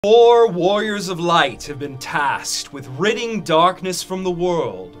4 warriors of light have been tasked with ridding darkness from the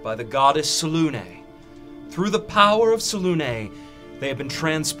world by the Goddess Selûne. Through the power of Selûne, they have been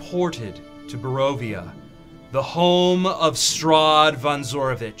transported to Barovia, the home of Strahd von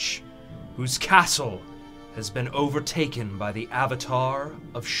Zarovich, whose castle has been overtaken by the Avatar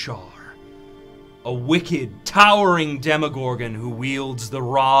of Shar, a wicked, towering Demogorgon who wields the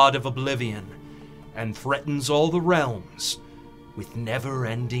Rod of Oblivion and threatens all the realms with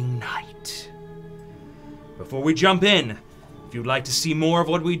never-ending night. Before we jump in, if you'd like to see more of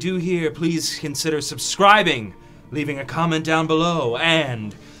what we do here, please consider subscribing, leaving a comment down below,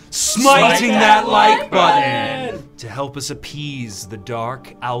 and smiting that like button to help us appease the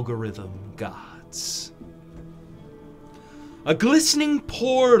dark algorithm gods. A glistening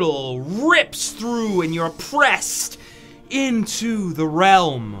portal rips through and you're pressed into the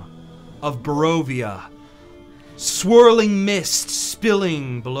realm of Barovia. Swirling mist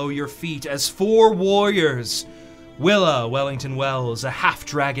spilling below your feet as 4 warriors, Willa, Wellington Wells, a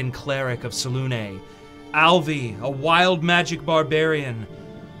half-dragon cleric of Selûne, Alvi, a wild magic barbarian,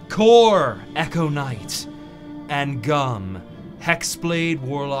 Kor, Echo Knight, and Gum, Hexblade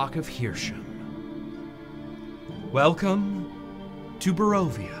Warlock of Hirsham. Welcome to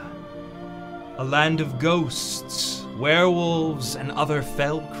Barovia, a land of ghosts, werewolves, and other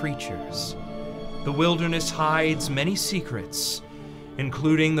fell creatures. The wilderness hides many secrets,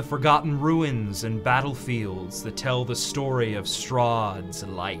 including the forgotten ruins and battlefields that tell the story of Strahd's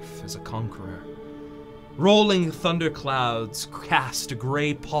life as a conqueror. Rolling thunderclouds cast a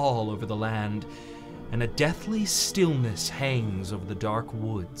gray pall over the land, and a deathly stillness hangs over the dark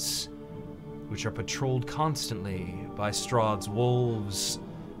woods, which are patrolled constantly by Strahd's wolves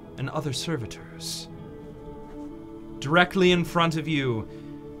and other servitors. Directly in front of you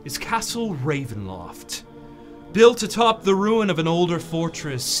is Castle Ravenloft, built atop the ruin of an older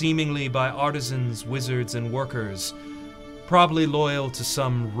fortress seemingly by artisans, wizards, and workers, probably loyal to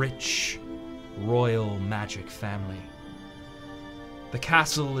some rich, royal magic family. The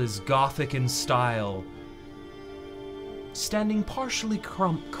castle is Gothic in style, standing partially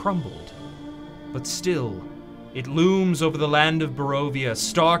crumbled, but still, it looms over the land of Barovia,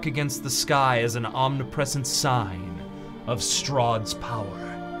 stark against the sky as an omnipresent sign of Strahd's power.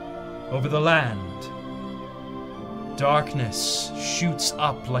 Over the land, darkness shoots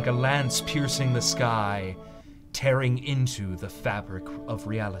up like a lance piercing the sky, tearing into the fabric of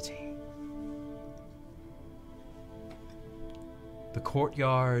reality. The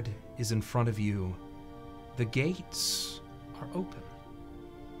courtyard is in front of you. The gates are open.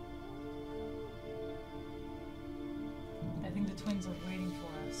 I think the twins are waiting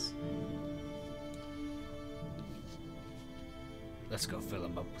for us. Let's go fill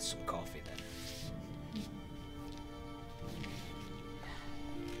him up with some coffee then.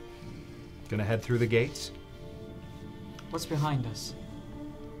 Gonna head through the gates. What's behind us?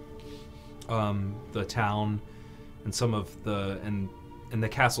 The town and some of the and the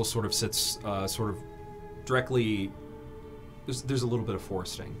castle sort of sits sort of directly. There's a little bit of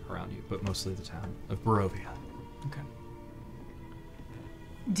foresting around you, but mostly the town of Barovia. Okay.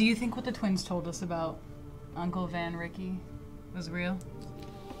 Do you think what the twins told us about Uncle Van Ricky was real?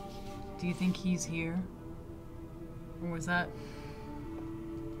 Do you think he's here? Or was that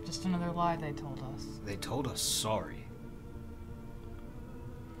just another lie they told us? They told us sorry.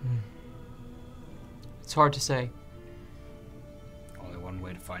 It's hard to say. Only one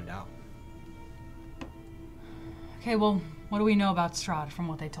way to find out. Okay, well, what do we know about Strahd from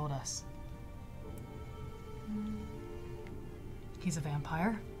what they told us? He's a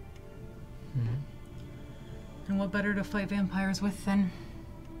vampire. Mm-hmm. And what better to fight vampires with than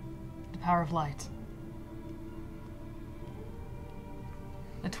the power of light?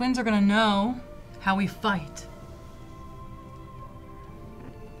 The twins are gonna know how we fight.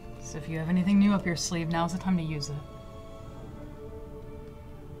 So if you have anything new up your sleeve, now's the time to use it.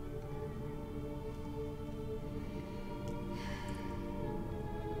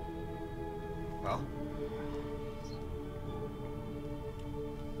 Well?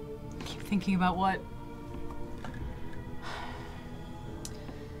 Keep thinking about what?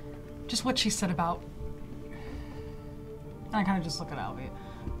 Just what she said about... I kind of just look at Alvi.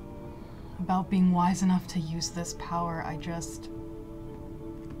 About being wise enough to use this power, I just...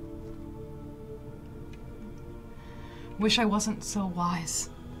 wish I wasn't so wise.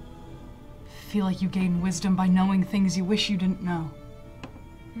 Feel like you gain wisdom by knowing things you wish you didn't know.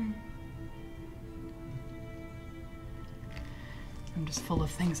 I'm just full of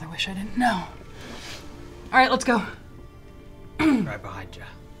things I wish I didn't know. All right, let's go. Right behind you.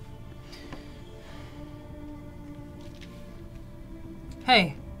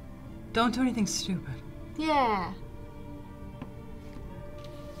 Hey, Don't do anything stupid. Yeah.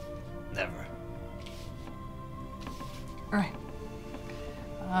 Never. Alright.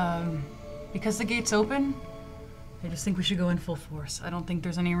 Because the gate's open, I just think we should go in full force. I don't think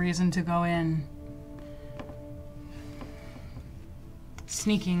there's any reason to go in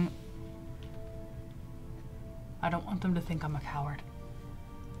sneaking. I don't want them to think I'm a coward.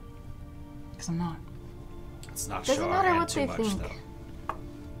 Because I'm not. It's not Doesn't Shar matter and what too they much, think. though.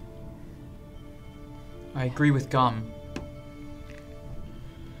 I agree with Gum.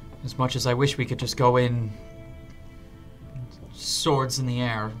 As much as I wish we could just go in swords in the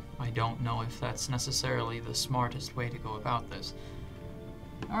air, I don't know if that's necessarily the smartest way to go about this.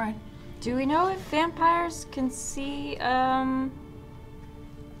 Alright. Do we know if vampires can see,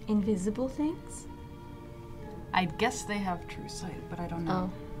 invisible things? I guess they have true sight, but I don't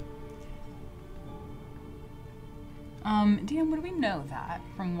know. DM, would we know that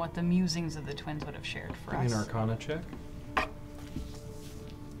from what the musings of the twins would have shared for us? An Arcana check.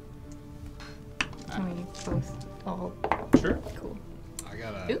 Can we both all? Sure. Cool. I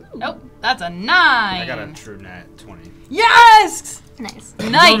got a. Ooh. Nope, that's a 9! I got a true nat 20. Yes! Nice.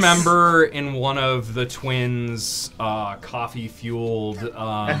 Nice! You remember in one of the twins'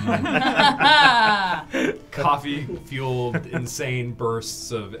 coffee-fueled, insane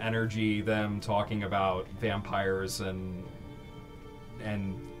bursts of energy, them talking about vampires and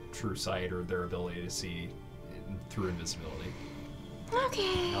true sight, or their ability to see through invisibility.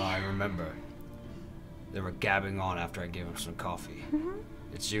 Okay. No, I remember. They were gabbing on after I gave them some coffee. Mm-hmm.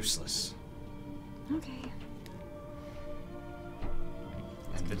 It's useless. Okay.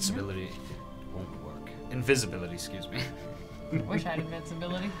 Invincibility won't work. Invisibility, excuse me. Wish I had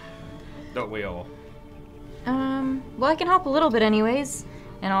invincibility. Don't we all? Well, I can help a little bit anyways,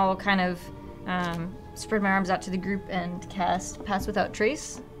 and I'll kind of spread my arms out to the group and cast Pass Without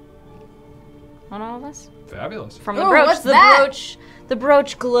Trace on all of us. Fabulous. From the Ooh, brooch. what's that? The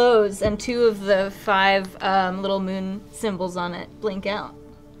brooch glows, and 2 of the 5 little moon symbols on it blink out.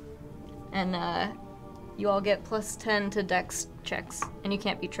 And you all get plus 10 to dex checks, and you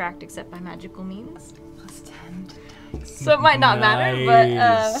can't be tracked except by magical means. Plus 10 to dex. So it might not matter, but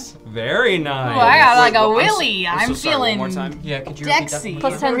Nice. Very nice. Oh, I got like a Wait, willy. I'm I'm so sorry, feeling one more time. Yeah, could you repeat that dexy. one?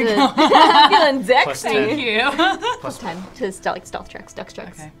 plus 10 Here we to go. feeling dexy. Plus 10. Thank you. Plus 10 to stealth checks, dex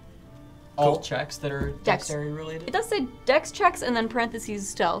checks. Okay. All checks that are Dex. dexterity related? It does say dex checks and then parentheses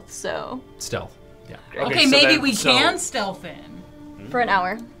stealth, so Stealth. Yeah. Okay, so maybe then- we so- can stealth in. for an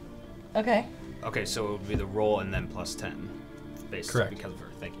hour. Okay. Okay, so it would be the roll and then plus 10. Based Correct. Because of her.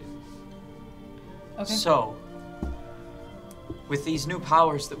 Thank you. Okay. So, with these new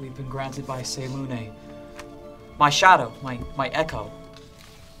powers that we've been granted by Selûne, my shadow, my echo,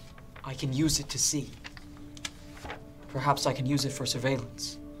 I can use it to see. Perhaps I can use it for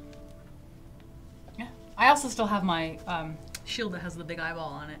surveillance. Yeah. I also still have my shield that has the big eyeball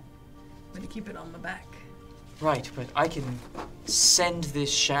on it. I'm gonna keep it on my back. Right, but I can send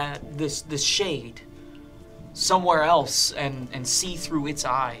this shade somewhere else and see through its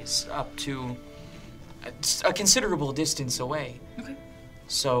eyes up to a considerable distance away. Okay.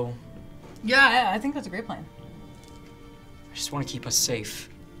 So, Yeah, I think that's a great plan. I just want to keep us safe.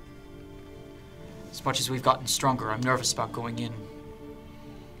 As much as we've gotten stronger, I'm nervous about going in.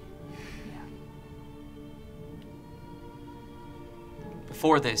 Yeah.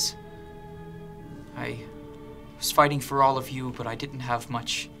 Before this, I was fighting for all of you, but I didn't have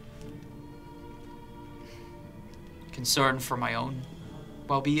much concern for my own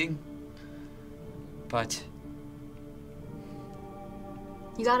well-being. But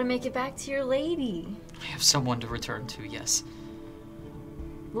You gotta make it back to your lady. I have someone to return to, yes.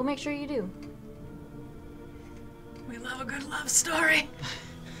 We'll make sure you do. We love a good love story.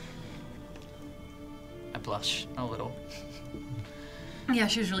 I blush a little. Yeah,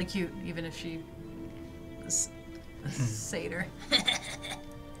 she was really cute, even if she was a satyr.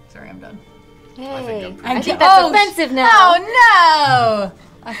 Sorry, I'm done. Hey, I'm I think that's Oh, offensive now. Oh no!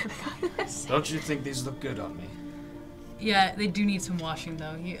 I forgot this. Don't you think these look good on me? Yeah, they do need some washing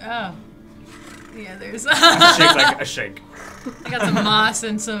though. Yeah, there's. I shake like a shake. I got some moss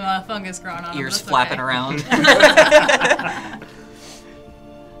and some fungus growing on them. Ears That's flapping okay. around.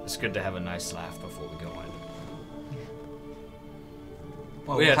 It's good to have a nice laugh before we go in.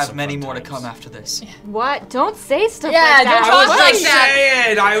 Well, We we had have some many fun more to times. come after this. What? Don't say stuff Yeah, like that. don't talk What? like that.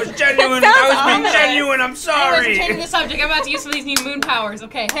 saying. I was genuine. That I was sounds being ominous. genuine. I'm Anyways, sorry. we're changing the subject. I'm about to use some of these new moon powers.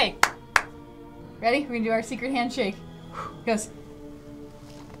 Okay, hey. Ready? We're gonna do our secret handshake. Goes.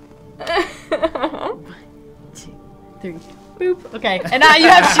 1, 2, 3. Boop. Okay, and now you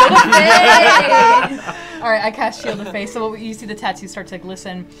have Shield of Faith. All right, I cast Shield of Faith. So you see the tattoo start to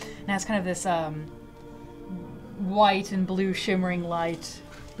glisten, and it has kind of this white and blue shimmering light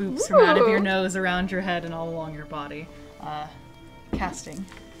boops from out of your nose, around your head, and all along your body. Casting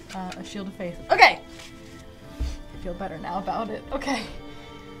a Shield of Faith. Okay. I feel better now about it. Okay.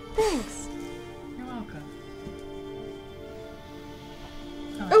 Thanks. You're welcome.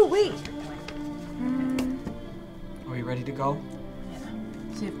 Oh, wait. Are we ready to go? Yeah.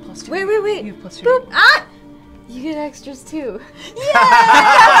 So you have +2. Wait. You have +2. Boop. Ah! You get extras too.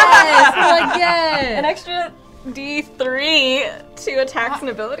 Yes! Again! An extra D3 to attacks and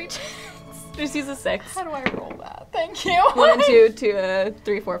ability checks. Just use a 6. How do I roll that? Thank you. 1 and 2 to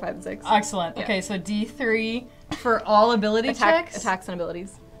 3, 4, 5, and 6. Excellent. Yeah. Okay, so D3 for all ability checks. Attacks and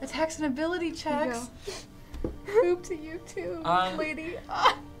abilities. Attacks and ability checks. Boop to you too, lady.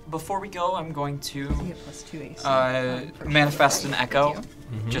 Before we go, I'm going to You have +2 AC. manifest an echo,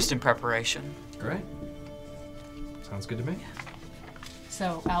 just in preparation. Great. Sounds good to me.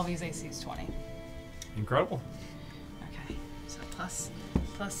 So Alvy's AC is 20. Incredible. Okay, so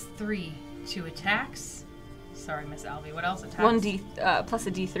 +3 to attacks. Sorry, Miss Alvy. What else? Attacks? Plus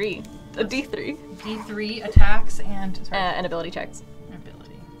a D3. A D3. D3 attacks and And ability checks.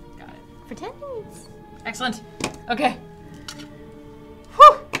 ability. Got it. For 10 minutes. Excellent. Okay.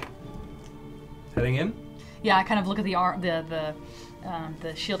 Whew. Heading in? Yeah, I kind of look at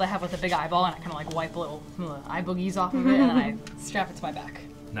the shield I have with the big eyeball, and I kind of like wipe little eye boogies off of it, and then I strap it to my back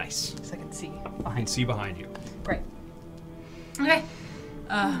Nice. so I can see I can behind. see behind you. Great. Okay.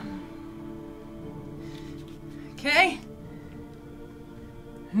 Okay.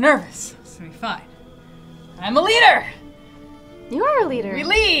 Nervous. It's gonna be fine. I'm a leader. You are a leader. We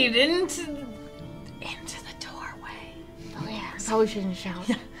lead into the doorway. Oh yeah. Probably shouldn't shout.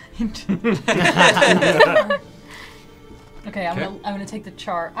 Okay, I'm gonna take the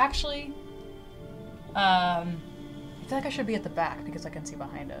chart. Actually, I feel like I should be at the back because I can see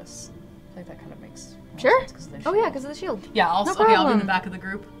behind us. I think that kind of makes more Sure. sense 'cause of the Oh yeah, shield. because of the shield. Yeah, I'll No okay, I'll be in problem. the back of the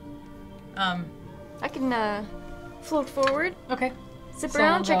group. I can float forward, Okay. zip So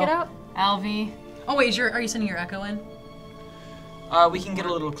around, check we'll it out. Alvy. Oh wait, are you sending your echo in? We can get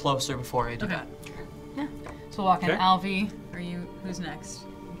a little closer before I do Okay. that. Yeah. So we'll walk in. Okay. Alvy, who's next?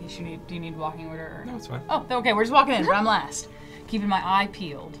 In case do you need walking order or No, it's fine. Oh, okay, we're just walking in, but I'm last. Keeping my eye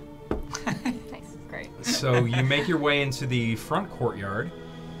peeled. Nice. Great. So you make your way into the front courtyard,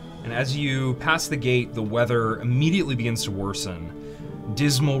 and as you pass the gate, the weather immediately begins to worsen.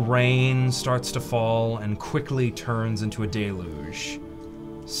 Dismal rain starts to fall and quickly turns into a deluge,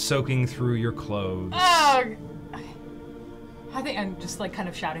 soaking through your clothes. Oh, I think I'm just like kind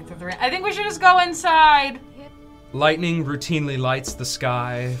of shouting through the rain. I think we should just go inside. Lightning routinely lights the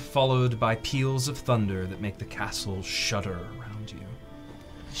sky, followed by peals of thunder that make the castle shudder around you.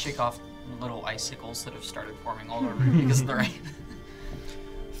 Shake off little icicles that have started forming all over me because of the rain.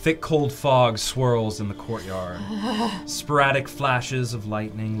 Thick cold fog swirls in the courtyard. Sporadic flashes of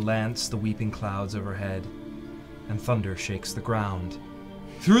lightning lance the weeping clouds overhead, and thunder shakes the ground.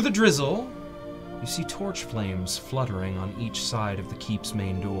 Through the drizzle, you see torch flames fluttering on each side of the keep's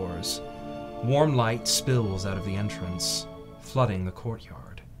main doors. Warm light spills out of the entrance, flooding the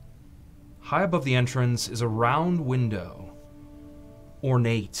courtyard. High above the entrance is a round window,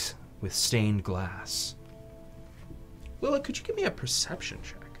 ornate with stained glass. Willa, could you give me a perception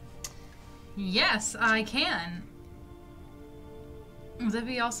check? Yes, I can. Would that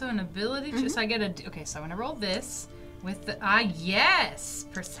be also an ability? Just I get a. Okay, so I'm gonna roll this with the. Yes!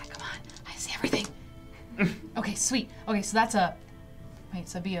 Per second. Come on. I see everything. Okay, sweet. Okay, so that's a. Wait,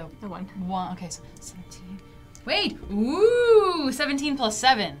 so that'd be a 1. 1. Okay, so 17. Wait! Ooh! 17 plus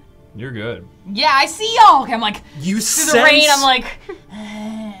 7. You're good. Yeah, I see y'all! Okay, I'm like. You Through the rain, I'm like.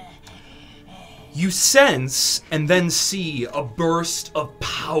 You sense and then see a burst of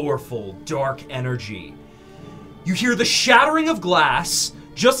powerful dark energy. You hear the shattering of glass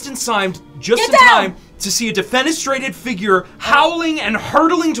just in time to see a defenestrated figure howling and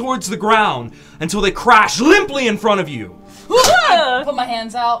hurtling towards the ground until they crash limply in front of you. I put my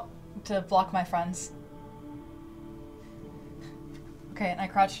hands out to block my friends. Okay, and I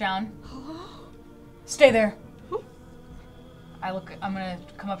crouch down. Stay there. I'm gonna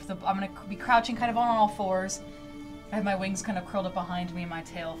come up to I'm gonna be crouching kind of on all fours. I have my wings kind of curled up behind me and my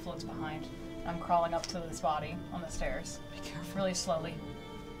tail floats behind. I'm crawling up to this body on the stairs. Be careful. Really slowly.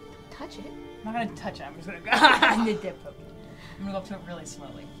 Touch it. I'm not gonna touch it, I'm just gonna go. I'm gonna go up to it really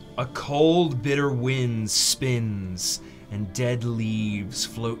slowly. A cold, bitter wind spins and dead leaves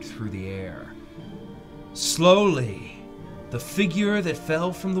float through the air. Slowly, the figure that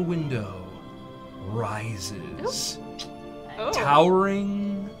fell from the window rises.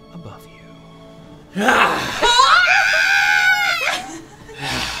 towering above you.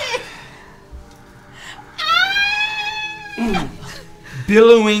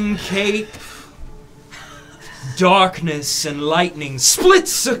 Billowing cape, darkness and lightning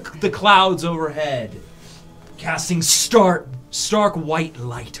splits the clouds overhead, casting stark white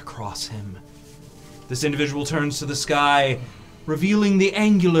light across him. This individual turns to the sky, revealing the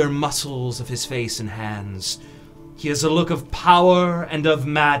angular muscles of his face and hands. He has a look of power and of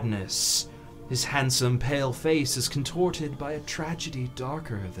madness. His handsome, pale face is contorted by a tragedy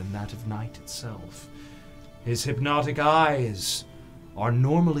darker than that of night itself. His hypnotic eyes are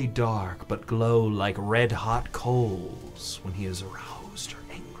normally dark, but glow like red-hot coals when he is aroused or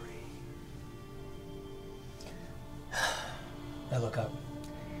angry. I look up.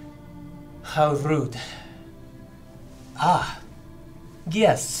 How rude. Ah,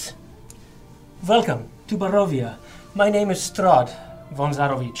 guests. Welcome to Barovia. My name is Strahd von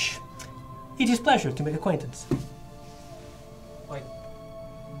Zarovich. It is a pleasure to make acquaintance. Like,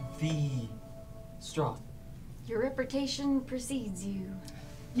 the Strahd. Your reputation precedes you.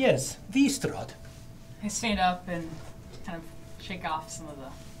 Yes, the Strahd. I stand up and kind of shake off some of the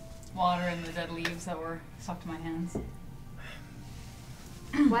water and the dead leaves that were stuck to my hands.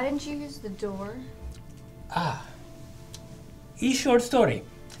 Why didn't you use the door? Ah. A short story.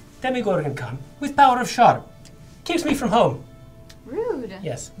 Demogorgon come with power of Shar. Keeps me from home. Rude.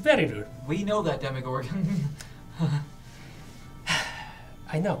 Yes, very rude. We know that, Demogorgon.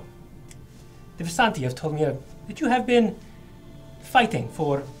 I know. The Visanti have told me that you have been fighting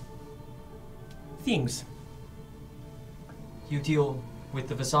for things. You deal with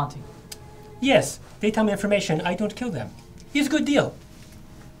the Visanti. Yes, they tell me information. I don't kill them. It's a good deal.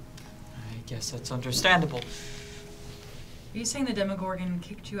 I guess that's understandable. Are you saying the Demogorgon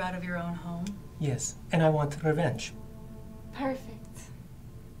kicked you out of your own home? Yes, and I want revenge. Perfect.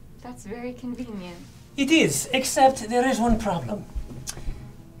 That's very convenient. It is, except there is one problem.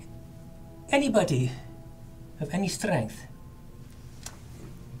 Anybody of any strength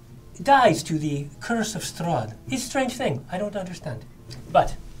dies to the curse of Strahd. It's a strange thing. I don't understand.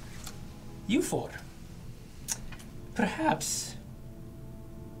 But you four, perhaps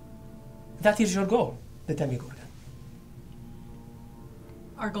that is your goal, the Demogorgon.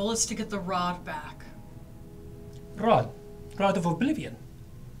 Our goal is to get the rod back. Rod of Oblivion.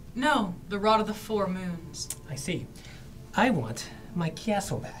 No, the Rod of the Four Moons. I see. I want my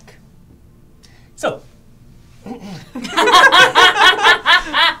castle back. So, We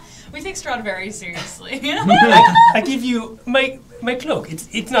take Strahd very seriously. I give you my cloak.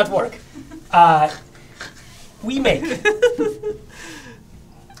 It's not work. We make.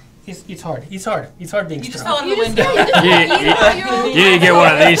 It's hard. It's hard being You just strong. fell out of the window. You need to get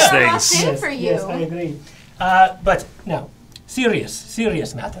one of these things. Stand for you. Yes, I agree. But now, serious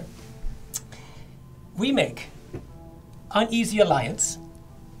matter. We make uneasy alliance.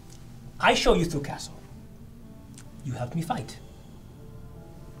 I show you through castle. You help me fight.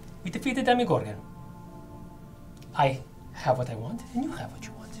 We defeat the Demogorgon. I have what I want, and you have what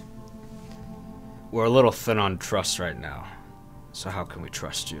you want. We're a little thin on trust right now. So how can we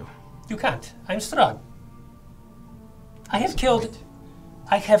trust you? You can't. I'm Strahd. I have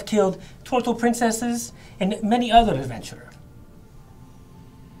killed turtle princesses and many other adventurers.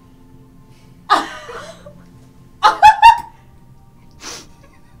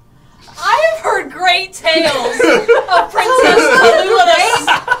 I have heard great tales of Princess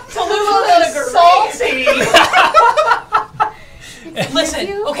Tallulah the Salty. Listen,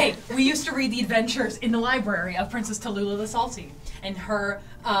 okay, we used to read the adventures in the library of Princess Tallulah the Salty and her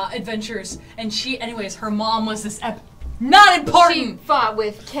adventures, and her mom was this not important. She fought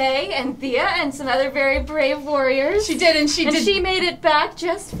with Kay and Thea and some other very brave warriors. She did, and she made it back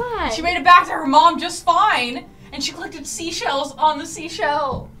just fine. She made it back to her mom just fine, and she collected seashells on the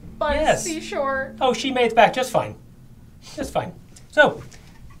seashell by the seashore. Oh, she made it back just fine. Just fine. So,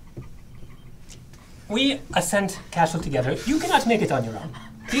 we ascend castle together. You cannot make it on your own.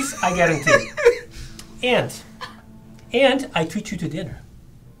 This I guarantee. And I treat you to dinner.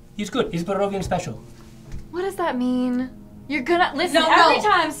 It's good. It's Barovian special. What does that mean? You're gonna listen. No. Every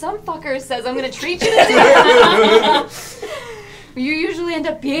time some fucker says I'm gonna treat you to dinner, you usually end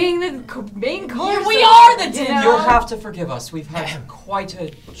up being the main course. We are the dinner. You'll have to forgive us. We've had quite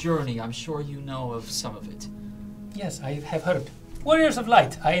a journey. I'm sure you know of some of it. Yes, I have heard. Warriors of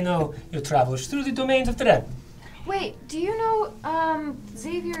Light. I know your travels through the domains of Dread. Wait, do you know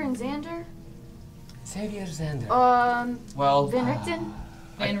Xavier and Xander? Xavier Xander. Well, Van Richten?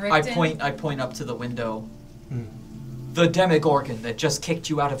 I point up to the window. The Demogorgon that just kicked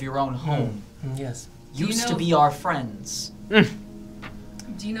you out of your own home Yes. used to be our friends.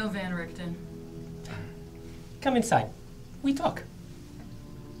 Do you know Van Richten? Come inside. We talk.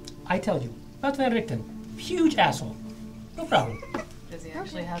 I tell you about Van Richten. Huge asshole. No problem. Does he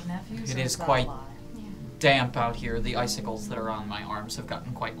actually have nephews? It or is that a quite lie? damp out here. The icicles that are on my arms have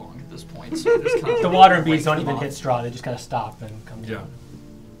gotten quite long at this point. So I'm just kind of The water beads waiting don't them even off. hit Strahd. They just kind of stop and come down.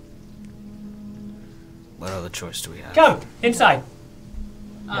 What other choice do we have? Come inside.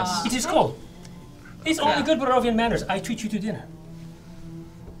 Yes. It is cold. It's only good Barovian manners. I treat you to dinner.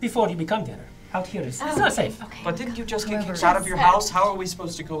 Before you become dinner. Out here it's not safe. But didn't you just get kicked out of your house? How are we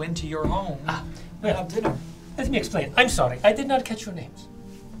supposed to go into your home and Well, have dinner? let me explain. I'm sorry. I did not catch your names.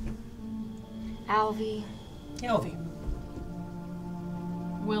 Alvy. Elvie.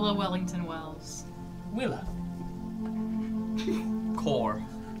 Willa Wellington Wells. Willa. Core.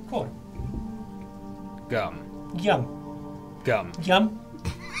 Cor. Gum. Yum. Gum. Yum.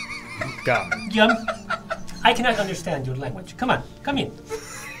 Gum. Yum. I cannot understand your language. Come on. Come in.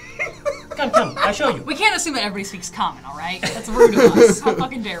 Come. I show you. We can't assume that everybody speaks common, all right? That's rude of us. How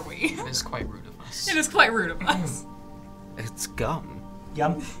fucking dare we? It is quite rude of us. It is quite rude of us. It's gum.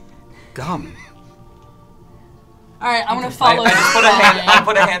 Yum. Gum. All right, I'm gonna follow. I just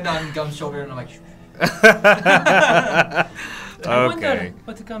put a hand on Gum's shoulder and I'm like, I wonder Okay.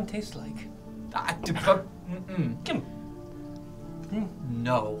 what the gum tastes like. mm-mm. Come.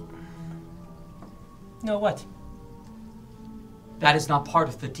 No. No, what? That is not part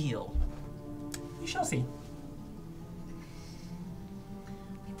of the deal. You shall see.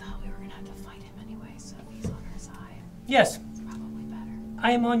 We thought we were gonna have to fight him anyway, so if he's on our side, Yes, it's probably better.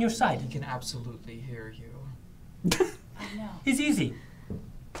 I am on your side. He can absolutely hear you. I know. It's easy.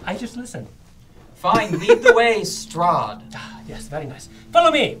 I just listen. Fine, lead the way, Strahd. Ah, yes, very nice.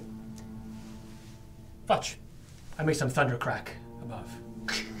 Follow me. Watch. I make some thunder crack above.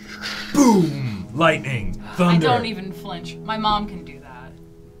 Boom! Lightning, thunder. I don't even flinch. My mom can do that.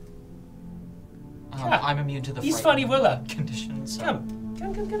 I'm immune to the He's frightening funny, Willa. conditions. So. Come.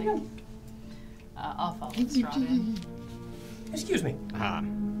 I'll follow Strahd in. Excuse me.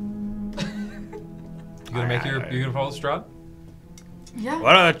 You gonna follow Strahd? Yeah.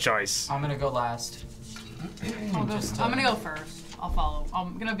 What other choice? I'm gonna go last. I'm Just, gonna go first. I'll follow.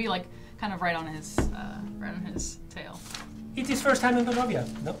 I'm gonna be like kind of right on his tail. It is first time in Barovia.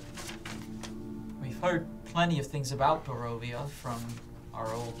 No. We've heard plenty of things about Barovia from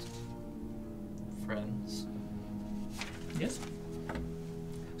our old friends. Yes.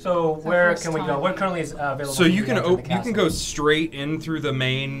 So where first can we go? time. Where currently is available? So for you me can to enter the you can castle? go straight in through the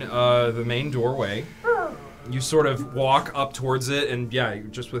main doorway. You sort of walk up towards it, and yeah,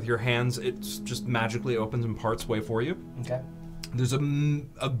 just with your hands, it just magically opens and parts way for you. Okay. There's a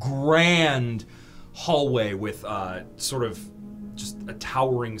grand hallway with sort of just a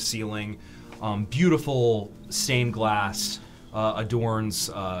towering ceiling. Beautiful stained glass adorns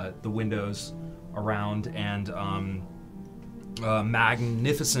the windows around, and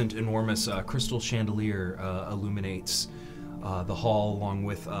magnificent, enormous crystal chandelier illuminates the hall, along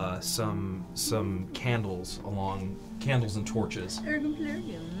with some candles and torches. If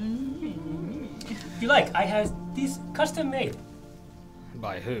you like, I have these custom made.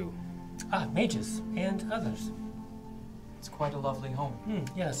 By who? Mages and others. It's quite a lovely home.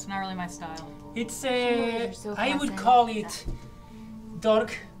 Yes. It's not really my style. It's You're so I would classy. call it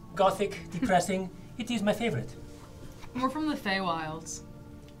dark, gothic, depressing. It is my favorite. We're from the Feywilds.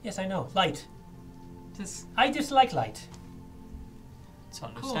 Yes, I know. Light. Just I dislike light. It's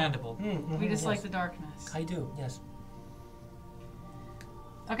understandable. we just like yes. the darkness. I do, yes.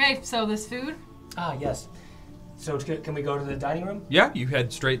 Okay, so this food. Yes. So can we go to the dining room? Yeah, you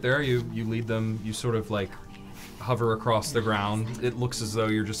head straight there. You lead them. You sort of like hover across the ground. It looks as though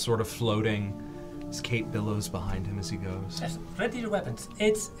you're just sort of floating. His cape billows behind him as he goes. Yes. Ready your weapons.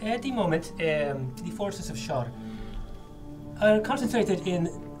 It's at the moment the forces of Shar are concentrated in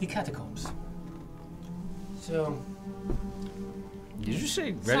the catacombs. So Did you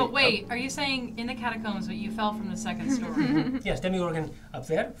say ready? So wait, are you saying in the catacombs, but you fell from the second story? yes, Demogorgon up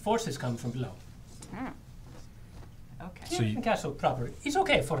there. Forces come from below. Okay. So you- the castle proper. It's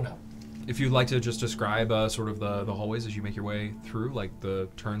okay for now. If you'd like to just describe sort of the hallways as you make your way through, like the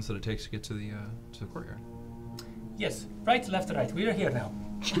turns that it takes to get to the courtyard. Yes, right, left, right. We are here now.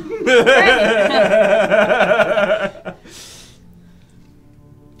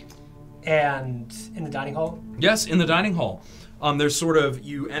 And in the dining hall? Yes, in the dining hall. There's sort of,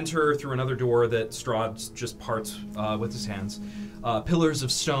 you enter through another door that Strahd just parts with his hands. Pillars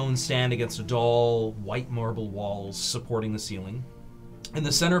of stone stand against a dull white marble walls supporting the ceiling. In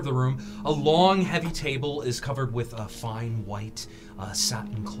the center of the room, a long, heavy table is covered with a fine white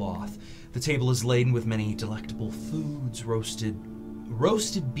satin cloth. The table is laden with many delectable foods, roasted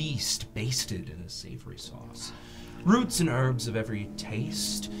beast basted in a savory sauce, roots and herbs of every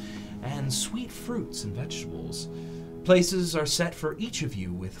taste, and sweet fruits and vegetables. Places are set for each of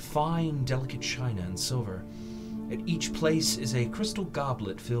you with fine, delicate china and silver. At each place is a crystal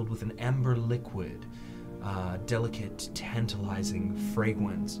goblet filled with an amber liquid. Delicate, tantalizing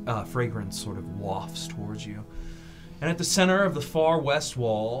fragrance sort of wafts towards you. And at the center of the far west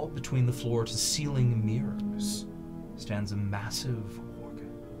wall, between the floor to ceiling mirrors, stands a massive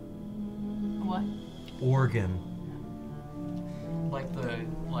organ. What? Organ. Like the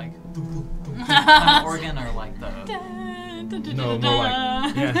kind of organ, or like the No, more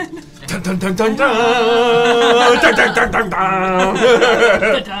like yeah. Dun, dun, dun, dun, dun. Dun, dun, dun, dun, dun.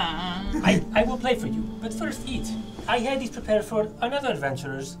 I will play for you, but first eat. I had these prepared for another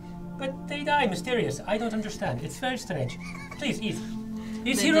adventurers, but they die mysterious. I don't understand. It's very strange. Please eat.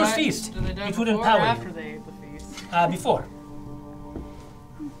 It's Hero's Feast. Do they die It would before or empower after you. they ate the feast? Before.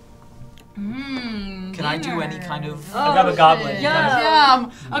 Can I do any kind of? I grab a goblet.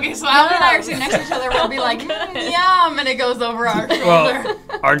 Yum. Okay, so Alvin and I are sitting next to each other. We'll be like, yum, and it goes over our shoulder. Well,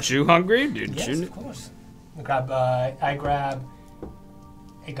 aren't you hungry? Yes, You? of course. I grab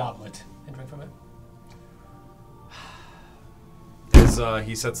a goblet and drink from it. As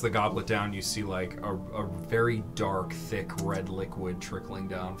he sets the goblet down, you see like a very dark, thick red liquid trickling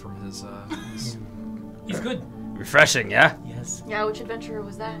down from his. It's good. Refreshing, yeah? Yes. Yeah, which adventurer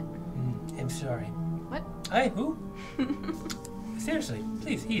was that? I'm sorry. What? Hey, who? Seriously,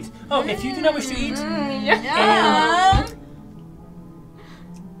 please eat. Oh, if you do not wish to eat, Yeah.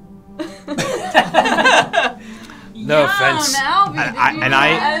 No offense.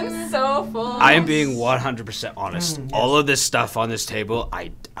 I'm so full. I am being 100% honest. Yes. All of this stuff on this table,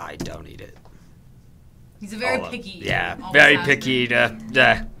 I don't eat it. He's a very All of- picky eater. Yeah, Always very has picky been.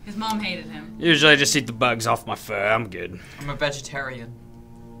 eater. His mom hated him. Usually I just eat the bugs off my fur. I'm good. I'm a vegetarian.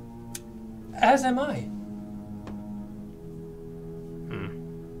 as am I.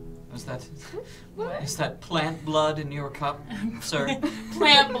 Is that What? is that plant blood in your cup, sir?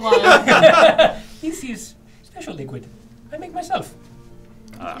 Plant blood. This is special liquid. I make myself.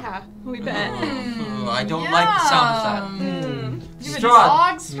 Yeah, we bet. I don't like the sound of that. You a Strahd.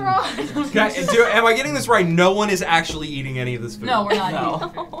 dog, Strahd? Am I getting this right? No one is actually eating any of this food. No, we're not. No.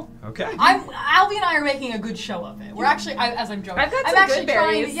 eating. Okay. Alvy and I are making a good show of it. We're actually, as I'm joking, I've got I'm some actually good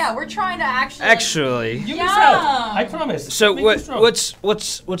trying. berries. Yeah, we're trying to actually. Actually, You Yeah. miss out. I promise. so Make what? you strong.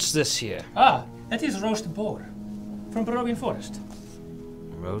 What's this here? Ah, that is roast boar from Barovian forest.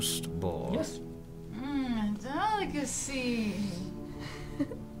 Roast boar. Yes. Delicacy.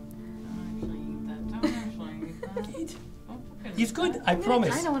 Don't actually eat that. Eat. Don't forget It's good. I I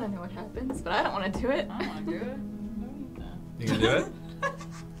promise. kind of want to know what happens, but I don't want to do it. I don't want to do it. Don't eat that. You gonna do it?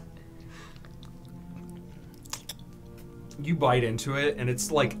 You bite into it, and it's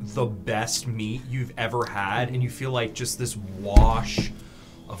like the best meat you've ever had, and you feel like just this wash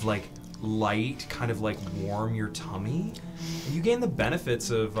of like light kind of like warm your tummy. And you gain the benefits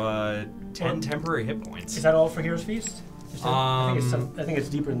of 10 temporary hit points. Is that all for Hero's Feast? I think it's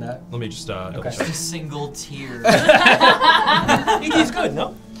deeper than that. Let me just double Okay. check. A single tear. It is good,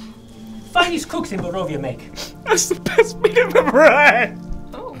 no? Finest cooks in Barovia make. That's the best meat I've ever had.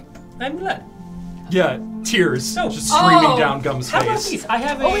 Oh. I'm glad. Yeah, tears No. just streaming Oh. down Gum's How about face. these? I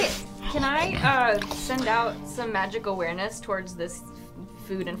have a. Oh wait, can I send out some magic awareness towards this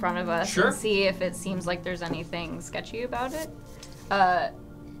food in front of us Sure. and see if it seems like there's anything sketchy about it?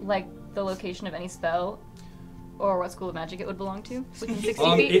 Like the location of any spell or what school of magic it would belong to within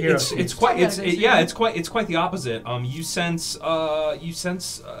 60 feet. It's quite the opposite. You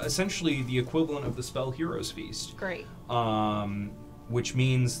sense essentially the equivalent of the spell Hero's Feast. Great. Which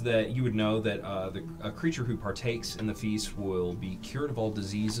means that you would know that a creature who partakes in the feast will be cured of all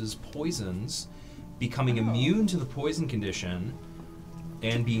diseases, poisons, becoming immune to the poison condition,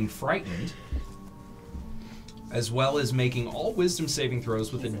 and being frightened, as well as making all wisdom saving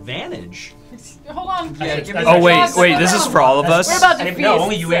throws with advantage. Hold on. Yeah, give me Oh that. wait, this is for all of us. We're about to I feast. didn't know,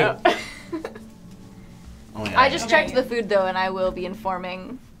 only you so- Oh, yeah. I just Okay. checked the food though, and I will be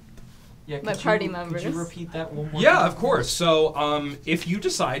informing. Yeah, My could party you, members. Could you repeat that one more Yeah, time? of course. So, if you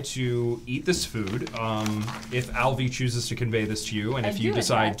decide to eat this food, if Alvi chooses to convey this to you, and I if you do, in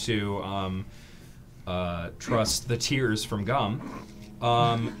decide fact. to trust the tears from Gum,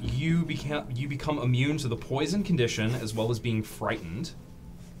 you become immune to the poison condition as well as being frightened.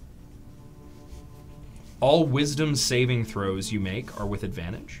 All wisdom saving throws you make are with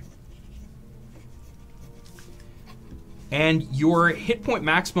advantage. And your hit point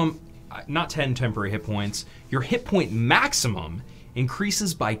maximum, not 10 temporary hit points, your hit point maximum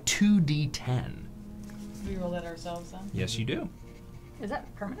increases by 2d10. We roll that ourselves then? Yes, you do. Is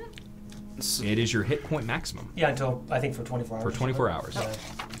that permanent? It is your hit point maximum. Yeah, until I think for 24 hours. For 24 hours. Yeah.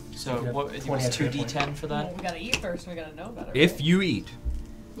 So Yeah, what? It 20 was extra 2d10 for Well, that. we gotta eat first. We gotta know about it. If right? you eat.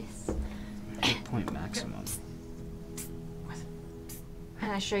 Yes. Hit point maximum.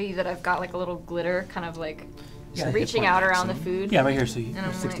 And I show you that I've got like a little glitter kind of like Yeah, hit reaching point out around the maximum. food. Yeah, right here. So you And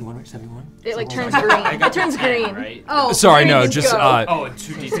I'm 61, right? 71. It like So turns hold on. green. It turns green. Right? Oh, Sorry, no, green just go. Oh,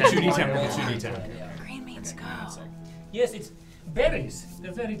 2d10. 2d10, roll 2d10. green means go. Yes, it's berries.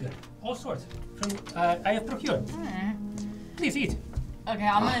 They're very good. All sorts. From I have procured. Please eat. Okay,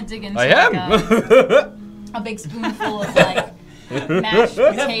 I'm gonna dig into I like am. a big spoonful of like mashed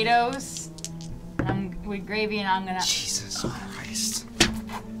potatoes with gravy, and I'm gonna. Jesus Christ.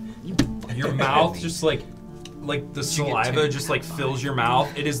 Your mouth just like the saliva just like fills your mouth.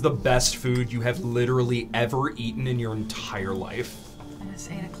 It is the best food you have literally ever eaten in your entire life. I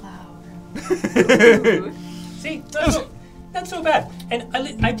just ate a cloud. See, not so bad. And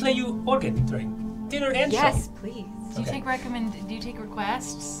I play you organ during dinner and Yes, show. please. Do you take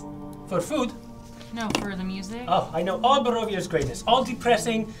requests? For food. No, for the music. Oh, I know all Barovia's greatness. All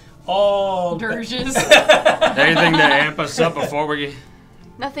depressing, all Dirges. Anything to amp us up before we...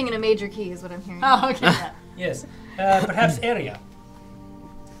 Nothing in a major key is what I'm hearing. Oh, okay. Yeah. Yes. Perhaps area.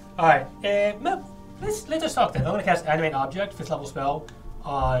 All right. Well, let us talk then. I'm going to cast Animate Object, 5th level spell,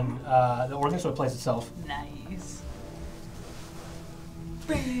 on the organ so it plays itself. Nice.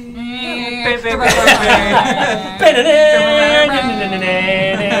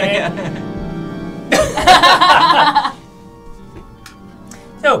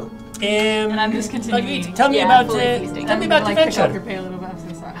 So, And I'm just continuing. Marguerite, tell me Yeah, about fully feasting. tell me about like, pick up your adventure. pay a little bit.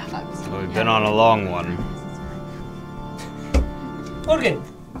 I'm so sorry. We've been on a long one. Organ,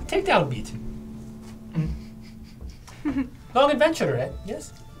 take down beat. Long adventure, eh?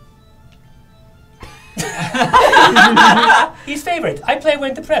 Yes. His favorite. I play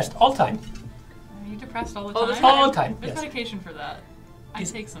when depressed, all time. Are you depressed all the All the time? time. All time. There's Yes. medication for that. I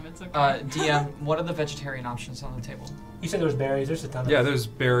take some. It's okay. DM, what are the vegetarian options on the table? You said there was berries. There's a ton of Yeah, there's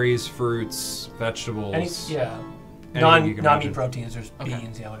berries, fruits, vegetables. yeah. Anything you can Non-meat imagine. proteins. There's Okay.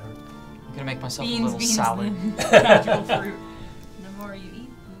 beans. Yeah, whatever. I'm gonna make myself a beans, little beans, salad. and magical fruit. The more you eat,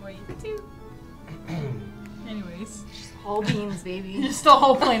 the more you do. Anyways, Whole beans, baby. just a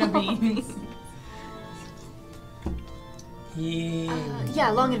whole plate of beans. Yeah,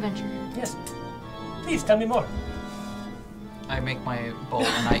 long adventure. Yes. Please tell me more. I make my bowl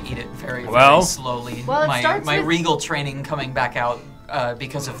and I eat it very, Well- very slowly. Well, it my starts my with- regal training coming back out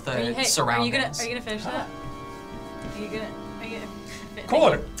because of the Are you surroundings. gonna finish that? Are you gonna fit?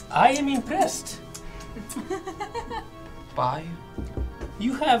 Core, I am impressed. Bye.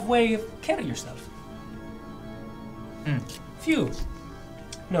 You have way of carry yourself. Few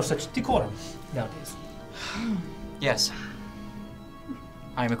no such decorum nowadays. Yes.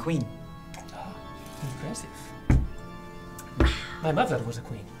 I am a queen. Impressive. My mother was a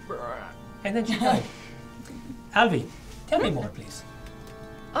queen. And then she died. Alvi, tell me more, please.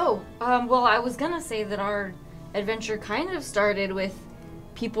 Oh, well, I was gonna say that our adventure kind of started with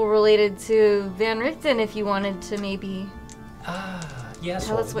people related to Van Richten, if you wanted to maybe Yes.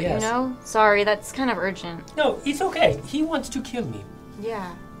 tell us what yes. you know. Sorry, that's kind of urgent. No, it's okay. He wants to kill me.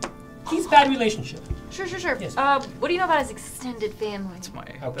 Yeah. He's bad relationship. Sure. Yes. What do you know about his extended family?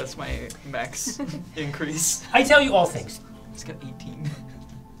 That's my max increase. I tell you all things. It's got 18.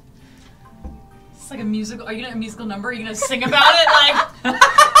 It's like a musical. Are you gonna have a musical number? Are you gonna sing about it?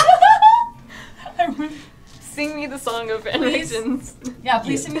 Like. Sing me the song of Van Please. Richten's. Yeah,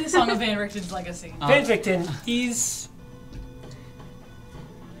 please sing me the song of Van Richten's legacy. Van Richten is.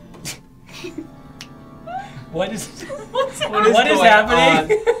 What is what is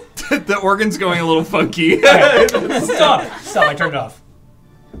happening? The organ's going a little funky. Stop! I turned it off.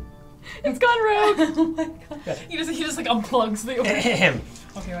 It's gone rogue. Oh my god. He just like unplugs the. Ahem.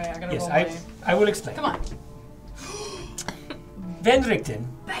 Okay, wait. I gotta Yes, roll my. I will explain. Come on. Van Richten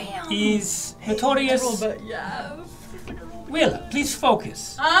Bam. is notorious. Yes. Will, please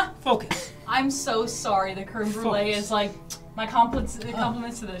focus. Focus. I'm so sorry. The creme brulee Focus. is like my compliments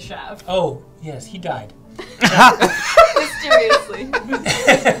to the chef. Oh, yes, he died. Mysteriously.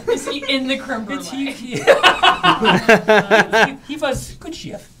 Is he in the creme It's brulee? he was good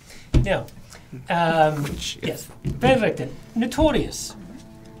chef. Now, yes, Van Richten, notorious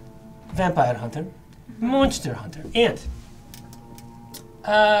vampire hunter, monster hunter, and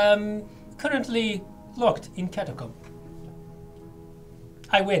currently locked in catacomb.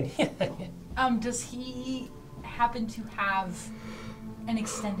 I win. Does he happen to have an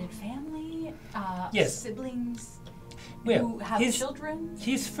extended family? Yes. Siblings Well, who have children?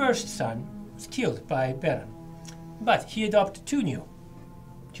 His first son was killed by Baron, but he adopted 2 new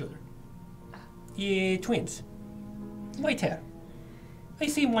children. Twins. White hair. I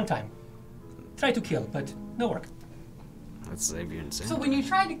see him one time. Tried to kill, but no work. That's Xavier's insane. So when you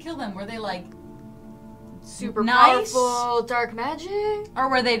tried to kill them, were they like Super nice? powerful dark magic? Or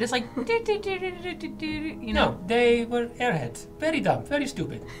were they just like, you know? No, they were airheads. Very dumb, very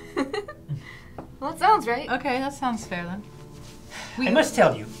stupid. Well, that sounds right. Okay, that sounds fair then. I must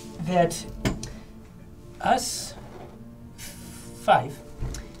tell you that us 5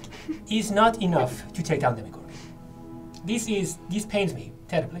 is not enough to take down Demogorgon. This pains me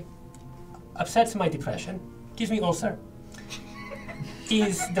terribly, upsets my depression, gives me ulcer,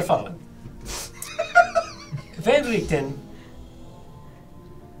 is the following. Van Richten,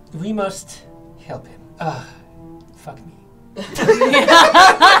 we must help him. Fuck me.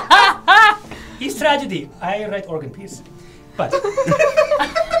 It's tragedy. I write organ piece. But,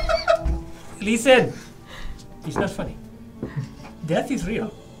 listen, it's not funny. Death is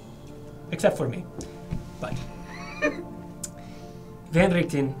real. Except for me. But, Van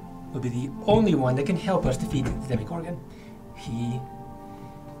Richten will be the only one that can help us defeat the Demogorgon. He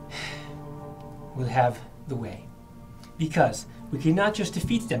will have the way. Because we cannot just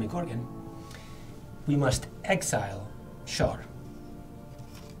defeat Demogorgon, we must exile Shar.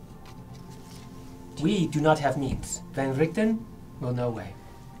 We do not have means. Van Richten will no way.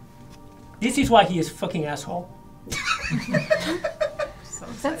 This is why he is fucking asshole.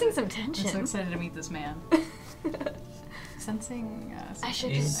 Sensing some tension. I'm so excited to meet this man. Sensing I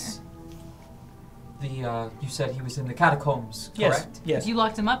should Is you said he was in the catacombs, correct? Yes. If you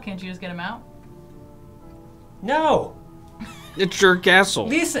locked him up, can't you just get him out? No. It's your castle.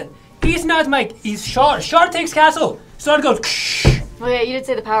 Listen, he's not my. He's Shar. Shar takes castle. Strahd goes. Well, yeah, you did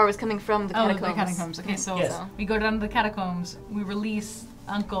say the power was coming from the Oh, catacombs. the catacombs. Okay, so Yes. we go down to the catacombs. We release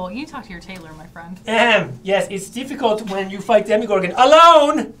Uncle. You talk to your tailor, my friend. Yes, it's difficult when you fight Demogorgon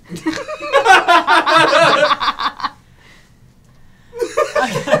alone.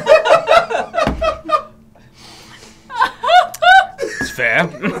 It's fair.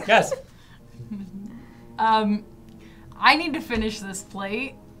 Yes. I need to finish this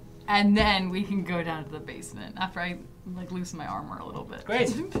plate, and then we can go down to the basement after I like loosen my armor a little bit. Great.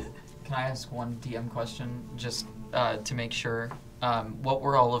 Can I ask one DM question, just to make sure? What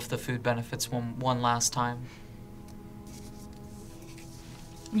were all of the food benefits one last time?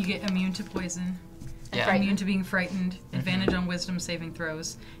 You get immune to poison, Yeah. immune to being frightened, advantage on wisdom saving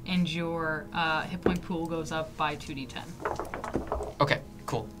throws, and your hit point pool goes up by 2d10. Okay,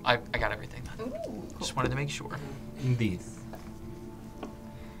 cool. I got everything then. Just wanted to make sure. Indeed.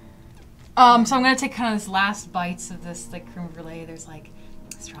 So I'm gonna take kind of this last bites of this like creme brulee. There's like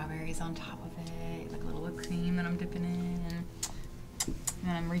strawberries on top of it, like a little whipped cream that I'm dipping in. And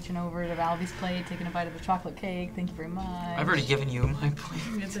then I'm reaching over to Valvy's plate, taking a bite of the chocolate cake. Thank you very much. I've already given you my plate.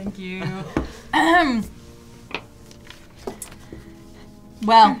 Yeah, thank you.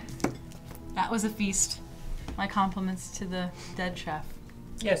 Well, that was a feast. My compliments to the dead chef.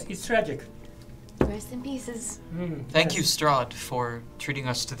 Yes, it's tragic. Rest in pieces. Thank you, Strahd, for treating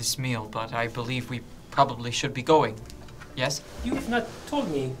us to this meal, but I believe we probably should be going. Yes? You have not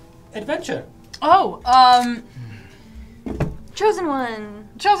told me. Adventure. Oh, Chosen one.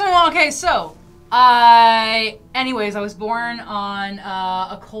 chosen one. Okay, so anyways, I was born on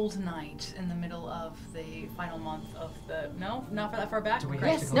a cold night in the middle of the final month of the. No, not for that far back. Do we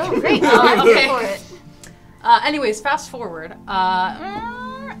Great. have Yes, to go no, through- great. Okay. Go for it. Anyways, fast forward.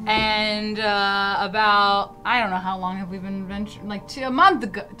 And about, I don't know how long have we been adventuring? Like a month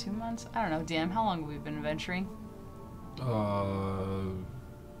ago. 2 months? I don't know, DM. How long have we been adventuring?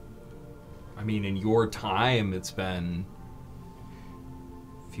 I mean, in your time, it's been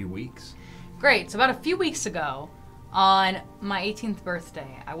a few weeks. Great. So about a few weeks ago, on my 18th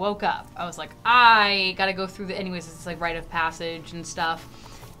birthday, I woke up. I was like, I gotta go through anyways, it's like rite of passage and stuff.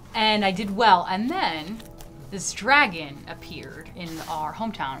 And I did well. And then this dragon appeared in our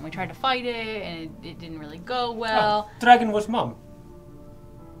hometown. And we tried to fight it, and it didn't really go well. Dragon was mom.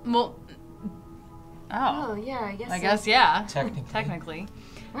 Well, Oh, yeah, I guess. I guess, yeah. Technically. Technically.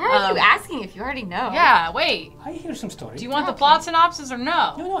 Why are you asking if you already know? Yeah, wait. I hear some story. Do you want the plot synopsis or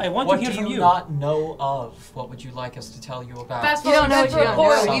no? No, I want What to hear do from you you. not know of? What would you like us to tell you about? Fast You don't forward know to what you don't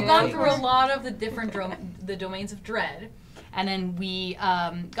report. know. We've gone Something. through a lot of the different the domains of dread, and then we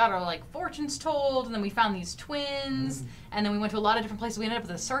got our like fortunes told, and then we found these twins, and then we went to a lot of different places. We ended up at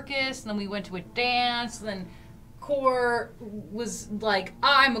the circus, and then we went to a dance, and then Core was like,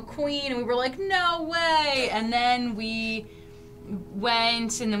 I'm a queen, and we were like, no way. And then we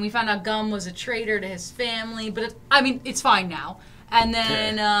went, and then we found out Gum was a traitor to his family. But it's fine now. And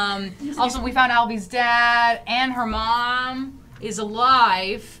then also we found Albie's dad and her mom is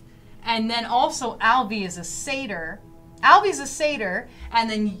alive. And then also Albie is a satyr. Albie's a satyr, and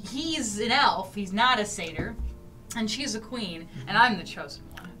then he's an elf. He's not a satyr. And she's a queen, and I'm the chosen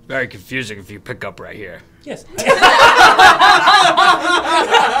one. Very confusing if you pick up right here. Yes. Yes,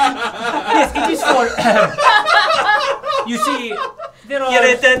 it is for... you see, there are...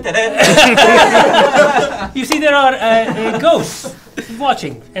 you see, there are ghosts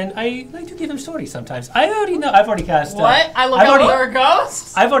watching, and I like to give them stories sometimes. I already know. I've already cast... What? I look out there are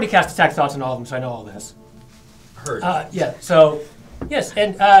ghosts? I've already cast Attack Thoughts on all of them, so I know all this. Heard. Yeah, so... Yes,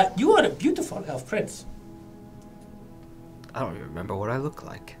 and you are a beautiful elf prince. I don't even remember what I look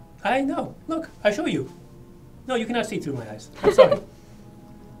like. I know. Look, I show you. No, you cannot see through my eyes. I'm sorry.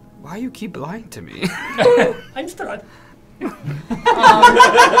 Why you keep lying to me? I'm Strahd.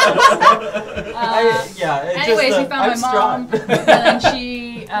 Anyways, we found my mom, and then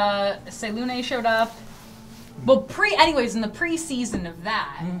Selûne showed up. Well, in the pre-season of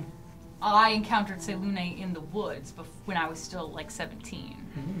that, I encountered Selûne in the woods when I was still like 17,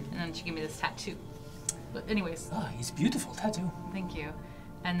 and then she gave me this tattoo. But anyways. Oh, he's beautiful tattoo. Thank you.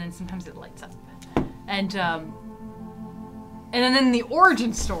 And then sometimes it lights up. And then in the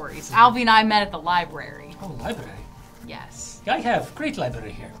origin stories, Albie and I met at the library. Oh, library. Yes. I have great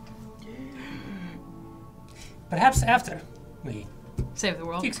library here. Perhaps after we save the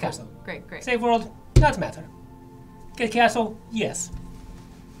world. fix castle. Great. Save world, not matter. Get castle, yes.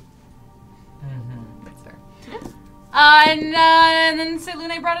 That's fair. And then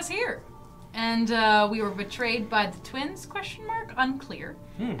Selûne brought us here. And we were betrayed by the twins, ? Unclear.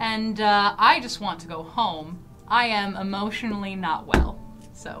 And I just want to go home. I am emotionally not well.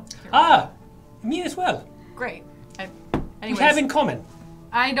 So. Me as well. Great. We have in common.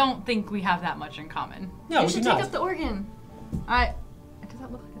 I don't think we have that much in common. No, you we should do take not. up the organ. Does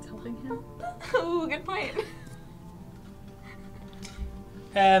that look like it's helping him? Ooh, good point.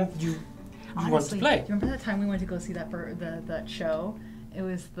 You Honestly, want to play? Do you remember that time we went to go see that that show? It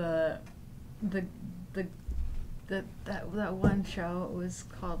was that one show. It was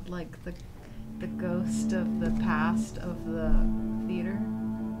called like the ghost of the past of the theater.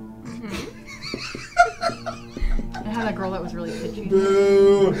 It had that girl that was really pitchy. I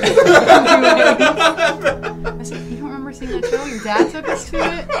said, you don't remember seeing that show? Your dad took us to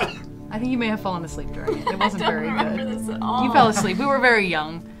it? I think you may have fallen asleep during it. It wasn't very good. I don't remember this at all. You fell asleep. We were very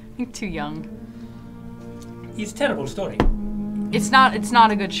young. I think too young. It's a terrible story. It's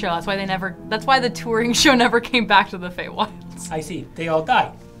not a good show. That's why the touring show never came back to the Feywilds. I see. They all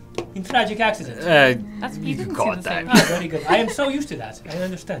die. In tragic accidents. You can call it that. Very good. I am so used to that. I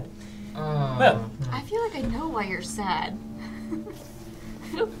understand. Well. I feel like I know why you're sad.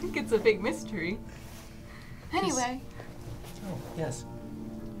 I don't think it's a big mystery. Anyway. Oh, yes.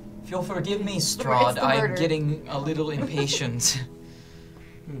 If you'll forgive me, Strahd, I'm getting a little impatient.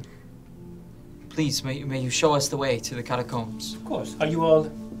 Please, may you show us the way to the catacombs. Of course. Are you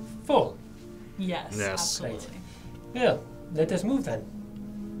all full? Yes, absolutely. Well, let us move then.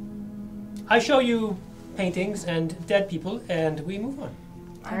 I show you paintings and dead people, and we move on.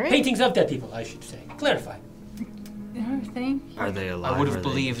 All right. Paintings of dead people, I should say. Clarify. Are they alive? I would have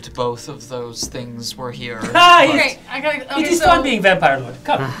believed both of those things were here. Okay, it is fun being Vampire Lord.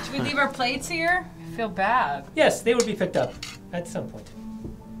 Come. Should we leave our plates here? I feel bad. Yes, they will be picked up at some point.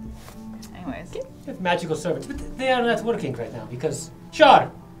 Anyways. We have magical servants, but they are not working right now because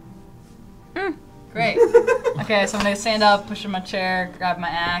Shar. Great. Okay, so I'm gonna stand up, push in my chair, grab my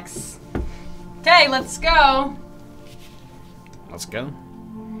axe. Okay, let's go. Let's go.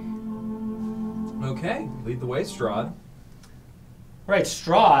 Okay, lead the way, Strahd. Right,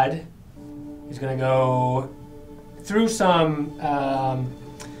 Strahd is going to go through some,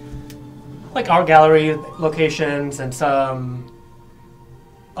 like art gallery locations and some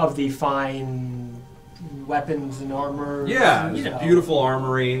of the fine weapons and armor. Yeah, it's a beautiful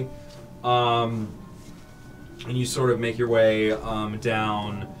armory. And you sort of make your way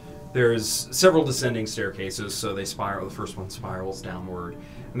down. There's several descending staircases, so they spiral. The first one spirals downward.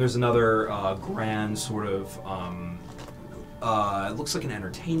 And there's another grand sort of, it looks like an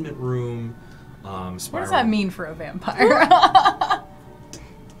entertainment room. What does that mean for a vampire?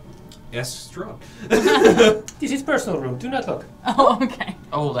 Yes, Strahd. This is personal room. Do not look. Oh, okay.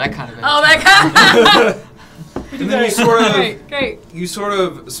 Oh, that kind of it. Oh, that kind of... And then you sort of, great. You sort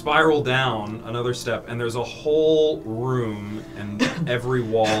of spiral down another step, and there's a whole room, and every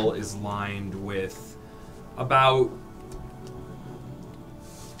wall is lined with about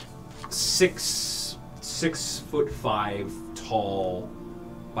 6'5" tall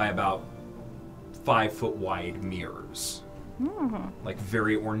by about 5 foot wide mirrors. Like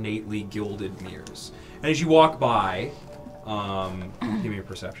very ornately gilded mirrors. And as you walk by, give me a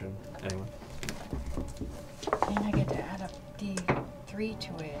perception, anyone. And I get to add a D3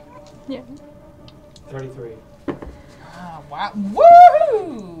 to it. Yeah. 33. Wow.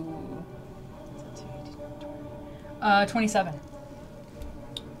 Woo! 27.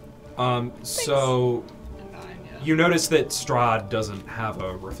 So you notice that Strahd doesn't have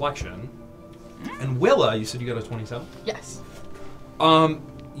a reflection. And Willa, you said you got a 27? Yes.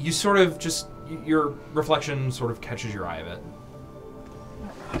 You sort of just, your reflection sort of catches your eye of it.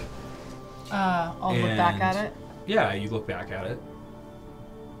 I'll look back at it. Yeah, you look back at it.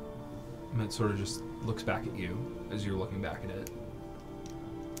 And it sort of just looks back at you as you're looking back at it.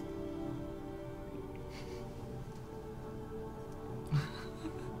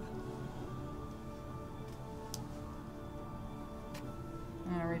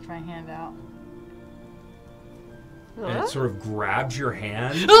 I'm gonna reach my hand out. And it sort of grabs your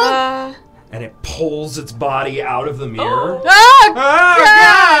hand Uh, and it pulls its body out of the mirror. ah!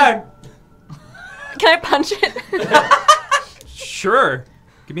 Oh, God! Can I punch it? Sure.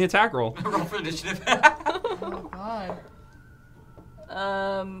 Give me an attack roll. Roll for initiative. Oh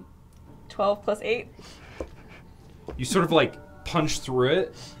God. 12 plus 8. You sort of like punch through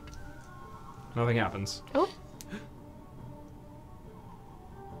it. Nothing happens. Oh.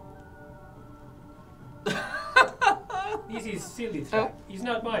 Easy, silly trap. He's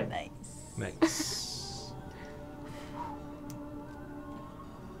not mine. Nice.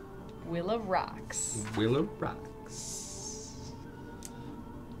 Willa rocks. Willow rocks.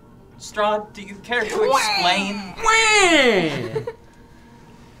 Strahd, do you care to explain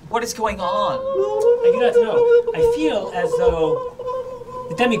what is going on? I do not know. I feel as though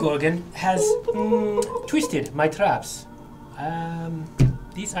the Demogorgon has twisted my traps.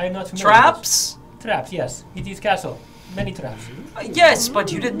 These I am not familiar Traps? with. Traps, yes. It is castle. Many traps. Yes,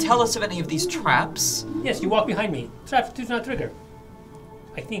 but you didn't tell us of any of these traps. Yes, you walk behind me. Traps do not trigger.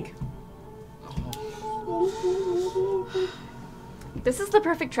 I think. This is the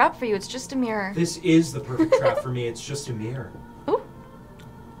perfect trap for you. It's just a mirror. This is the perfect trap for me. It's just a mirror. Ooh.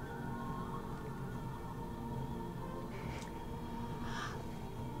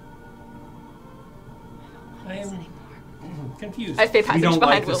 I am confused. I stay We passage don't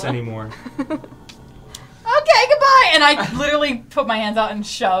behind like this Willa. anymore. Okay, goodbye! And I literally put my hands out and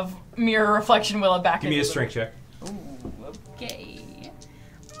shove mirror reflection Willa back Give me a into the- strength check. Ooh, okay.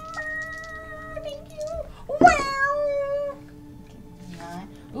 Thank you. Wow. Okay, 9.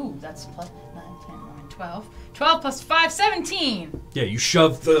 Ooh, that's plus 9, 10, 11, 12. 12 plus 5, 17. Yeah, you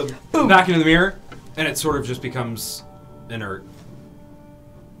shove the back into the mirror, and it sort of just becomes inert.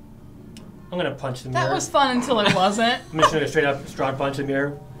 I'm gonna punch the mirror. That was fun until it wasn't. I'm just gonna straight up Strahd punch the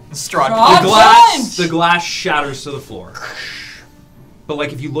mirror. Strahd. Strahd. The glass shatters to the floor. But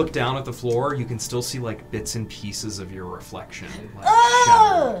like if you look down at the floor, you can still see like bits and pieces of your reflection. Like,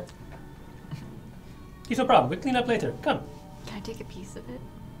 shattered. It's no problem. We'll clean up later. Come. Can I take a piece of it?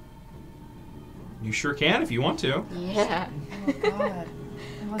 You sure can if you want to. Yeah. Oh God.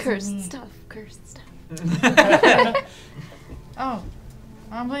 Cursed stuff. Cursed stuff. Oh,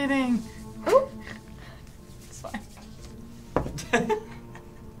 I'm bleeding. Ooh. It's fine. You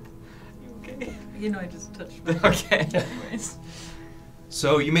okay? You know, I just touched my Okay. anyways.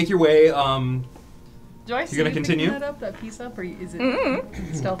 So you make your way. Do I see gonna you continue? picking that piece up, or is it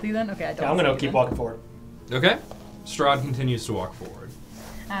Mm-mm. stealthy then? Okay, I don't. Yeah, I'm gonna see keep it walking forward. Okay. Strahd continues to walk forward.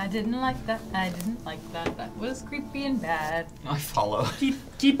 then. I didn't like that. I didn't like that. That was creepy and bad. I follow.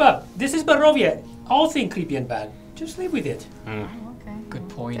 Keep up. This is Barovia. All things creepy and bad. Just live with it. Oh, okay. Good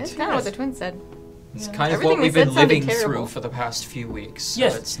point. That's kind of what the twins said. It's Yeah. kind of Everything what we we've been said sounded living terrible. through for the past few weeks. So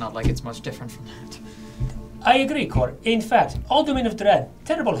Yes. it's not like it's much different from that. I agree, Cor. In fact, all domain of dread.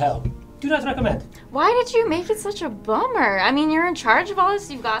 Terrible hell. Do not recommend. Why did you make it such a bummer? I mean, you're in charge of all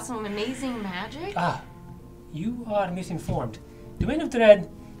this. You've got some amazing magic. Ah, you are misinformed. Domain of dread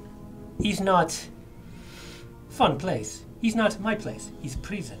is not fun place. He's not my place. He's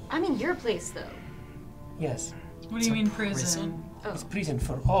prison. I mean, your place, though. Yes, What do you mean prison? Oh, it's prison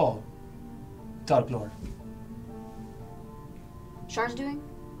for all. Dark Lord. Shar's doing?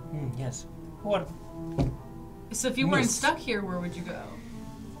 Yes. Or So if you weren't Miss. stuck here, where would you go?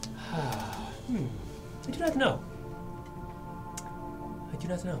 I do not know. I do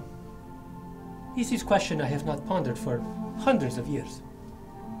not know. This is a question I have not pondered for hundreds of years.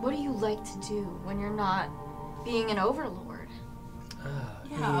 What do you like to do when you're not being an overlord?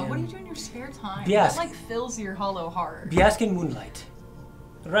 Yeah, what do you do in your spare time? Yes. That like fills your hollow heart. Basking moonlight.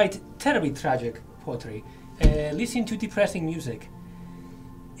 Write terribly tragic poetry. Listen to depressing music.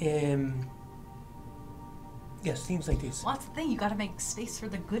 Yes, things like this. Well, that's the thing. You got to make space for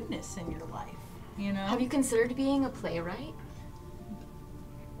the goodness in your life. You know. Have you considered being a playwright?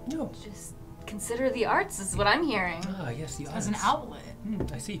 No. Just consider the arts, is what I'm hearing. Ah, yes, the as an arts. outlet?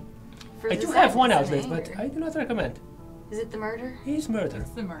 I see. For I the do have one sadness outlet, and but anger. I do not recommend. Is it the murder? It is murder. It's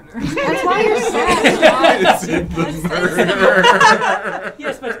the murder. That's why you're sad. It's in the murder.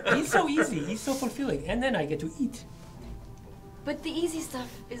 Yes, but it's so easy. It's so fulfilling. And then I get to eat. But the easy stuff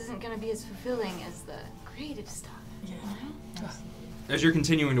isn't going to be as fulfilling as the creative stuff. Yeah. As you're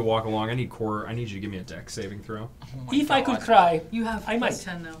continuing to walk along, I need you to give me a dex saving throw. Oh my If I God. could cry, You have I plus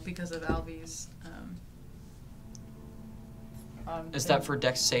might. 10 though because of Alvy's. Is that for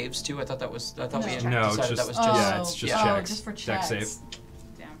dex saves too? I thought we had No, decided just- that was Oh, just. yeah, it's just oh, checks. just for Dex checks. save.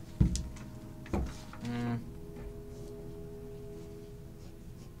 Damn.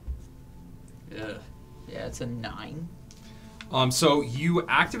 Yeah, it's a 9. So you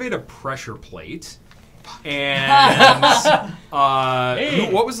activate a pressure plate, and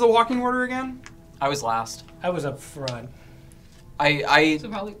what was the walking order again? I was last. I was up front. So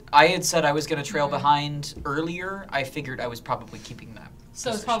probably. I had said I was going to trail behind earlier. I figured I was probably keeping that. So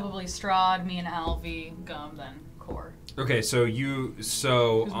it's position. probably Strahd, me and Alvy, Gum, then Core. Okay, so you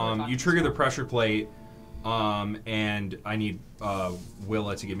trigger the pressure plate, and I need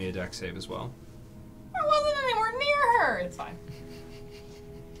Willa to give me a dex save as well. I wasn't anywhere near her. It's fine.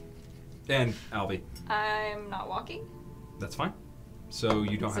 And Alvy, I'm not walking. that's fine. So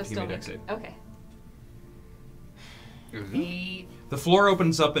you don't So have to give me a still dex save. Okay. 8. The floor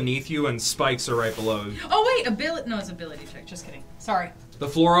opens up beneath you, and spikes are right below you. Oh wait, ability. No, it's ability check. Just kidding. Sorry. The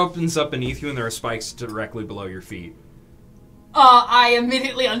floor opens up beneath you, and there are spikes directly below your feet. I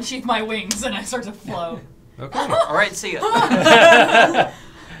immediately unsheath my wings and I start to float. Okay. All right, see ya.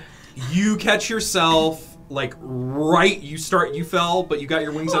 You catch yourself you fell, but you got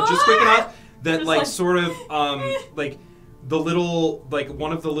your wings up just quick enough that Just like like- sort of like the little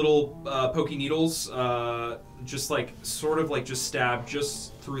one of the little pokey needles just just stabbed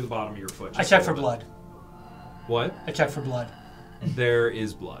just through the bottom of your foot. I just check a for little bit. blood. What? I check for blood. There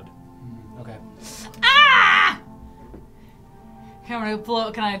is blood. Okay. Ah! Okay, I'm gonna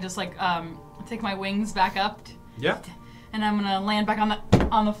float. Can I just take my wings back up? Yeah. And I'm gonna land back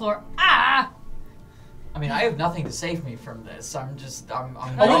on the floor. Ah! I mean, I have nothing to save me from this. I'm.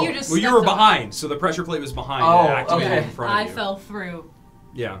 I think you just Well, you stepped were on- behind, so the pressure plate was behind. Oh, and it activated okay. in front I of you. fell through.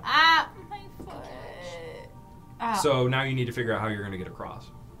 Yeah. Ah, my foot. Ah. So now you need to figure out how you're going to get across.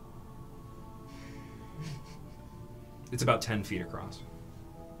 It's about 10 feet across.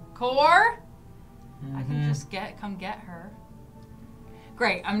 Core? I can just come get her.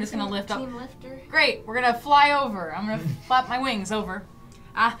 Great, I'm just gonna lift up. Team lifter. Great, we're gonna fly over. I'm gonna flap my wings over.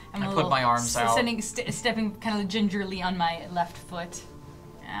 I'm I put my arms out. Stepping kind of gingerly on my left foot.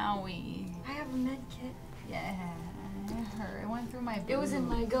 Owie. I have a med kit. Yeah, it hurt. It went through my boot. It was in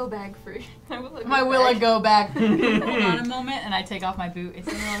my go bag for My Willa go back. Hold on a moment, and I take off my boot. It's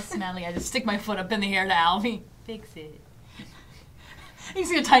a little smelly. I just stick my foot up in the air to Alvy. Fix it. You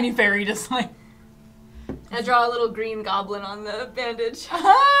see a tiny fairy just like. I draw a little green goblin on the bandage.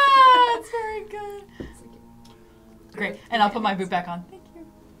 Ah, that's very good. Great, and I'll put my boot back on. Thank you.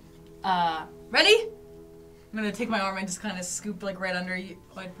 Ready? I'm gonna take my arm and just kind of scoop right under you.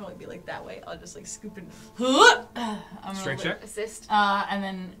 I'd probably be that way. I'll just scoop it. I'm gonna Strength check? Assist. And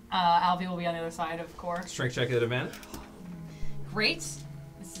then Alvy will be on the other side of Core. Strength check at advantage? Great.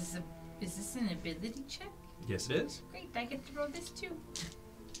 Is this an ability check? Yes, it is. Great, I get to roll this too.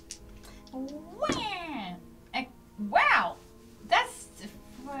 Wow! That's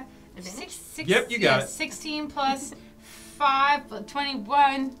six. Yep, you got it. 16 plus 5,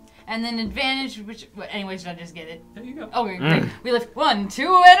 21, and then advantage. Anyways, did I just get it? There you go. Okay, great. We lift 1,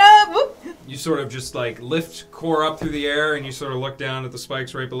 2, and up. Whoop. You sort of just lift Core up through the air, and you sort of look down at the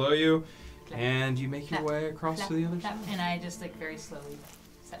spikes right below you, and you make your way across to the other side. And I just very slowly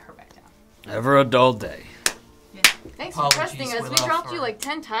set her back down. Ever a dull day. Thanks Apologies, for trusting us. We Willa, dropped for- you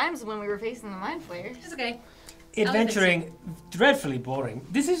 10 times when we were facing the mind flayers. It's okay. Adventuring, dreadfully boring.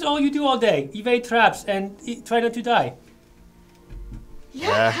 This is all you do all day. Evade traps and try not to die.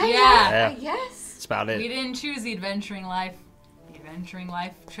 Yeah. Kinda, Yeah. I guess. That's about We it. didn't choose the adventuring life. The adventuring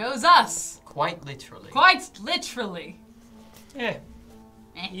life chose us. Quite literally. Quite literally. Yeah.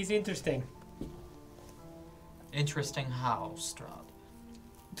 He's interesting. Interesting how, Strahd?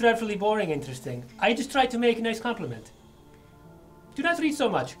 Dreadfully boring interesting. I just tried to make a nice compliment. Do not read so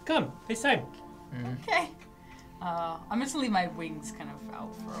much. Come, it's time. Okay. I'm just gonna leave my wings kind of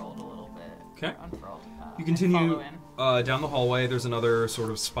outfurled a little bit. Okay. Unfurled. You continue follow in. down the hallway. There's another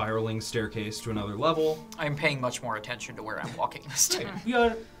sort of spiraling staircase to another level. I'm paying much more attention to where I'm walking this time. We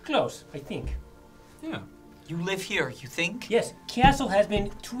are close, I think. Yeah. You live here, you think? Yes, castle has been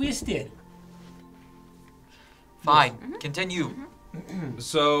twisted. Fine, continue.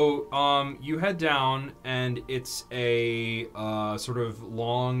 So, you head down, and it's a sort of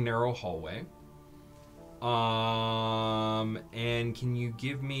long, narrow hallway. And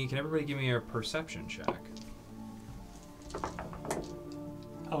can everybody give me a perception check?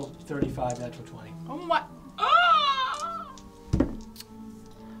 Oh, 35, natural 20. Oh my!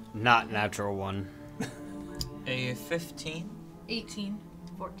 Not natural one. A 15? 18,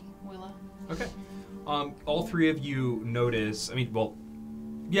 14, Willa. Okay. All three of you notice,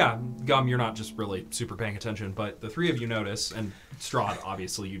 yeah, Gum, you're not just really super paying attention, but the three of you notice, and Strahd,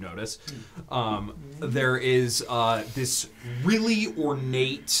 obviously, you notice, there is this really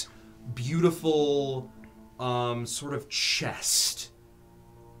ornate, beautiful sort of chest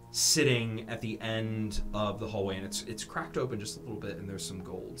sitting at the end of the hallway, and it's cracked open just a little bit, and there's some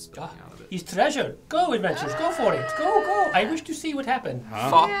gold spilling out of it. He's treasure. Go, adventures. Go for it. Go, go. I wish to see what happened.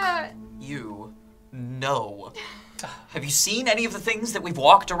 Fuck you. No. Have you seen any of the things that we've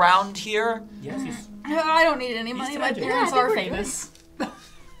walked around here? Yes, he's... I don't need any money. My tragic. parents Yeah, I think are we're famous.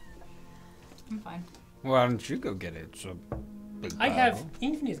 I'm fine. Why don't you go get it? It's a big I pile. have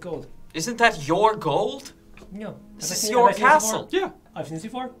infinite gold. Isn't that your gold? No. This is your castle. Yeah. I've seen this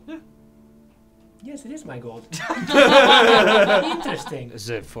before? Yeah. Yes, it is my gold. Interesting. Is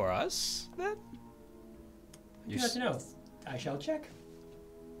it for us then? You have to know. I shall check.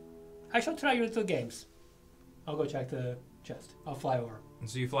 I shall try your little games. I'll go check the chest. I'll fly over. And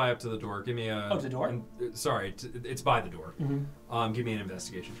so you fly up to the door. Give me a... Oh, to the door? Sorry, it's by the door. Mm-hmm. Give me an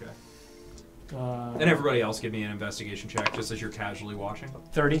investigation check. And everybody else give me an investigation check, just as you're casually watching.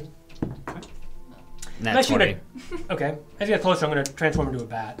 30. Nat Let's shoot 20. it. Okay. As you get closer, I'm going to transform into a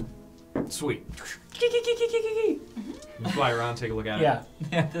bat. Sweet. You fly around, take a look at it. Yeah.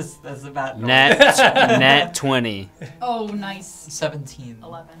 Yeah, that's about Nat 20. Oh, nice. 17.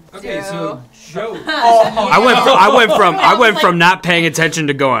 11. Okay, so Joe. I went from not paying attention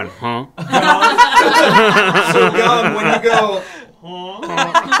to going, huh? So Gum, when you go,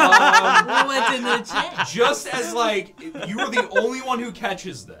 What's in the check? just as you are the only one who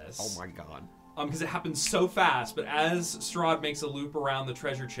catches this. Oh my god. Because it happens so fast, but as Strahd makes a loop around the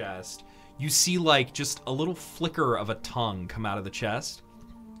treasure chest, you see just a little flicker of a tongue come out of the chest,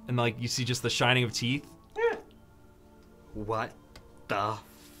 and you see just the shining of teeth. What the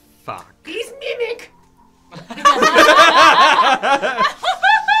fuck? He's mimic!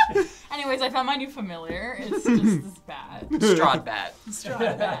 Anyways, I found my new familiar. It's just this bat. Strahd bat.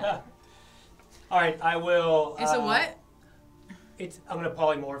 Strahd bat. Alright, I will... It's a what? I'm going to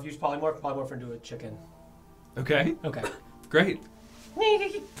polymorph. Use polymorph into a chicken. Okay, Okay. great.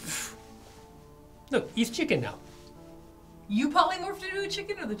 Look, he's chicken now. You polymorphed into a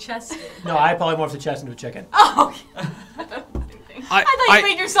chicken or the chest did? No, I polymorphed the chest into a chicken. Oh, okay. I thought you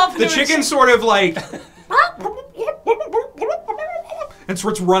made yourself into The a chicken sort of and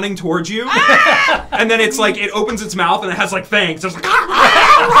starts running towards you, and then it's it opens its mouth and it has fangs. It's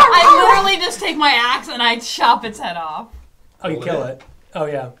I literally just take my axe and I chop its head off. Oh, you kill it. Oh,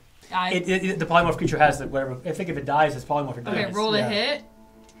 yeah. The polymorph creature has whatever. I think if it dies, it's polymorph. It Okay, dies. roll to Yeah. hit.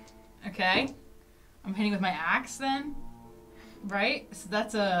 Okay. I'm hitting with my axe then. Right? So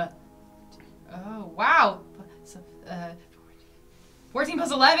that's a... Oh, wow. So, 14 plus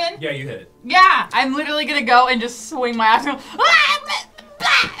 11? Yeah, you hit it. Yeah! I'm literally gonna go and just swing my axe and go,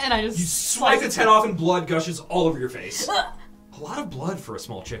 and I just... You slice its head off and blood gushes all over your face. A lot of blood for a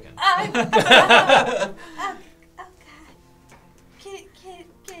small chicken. I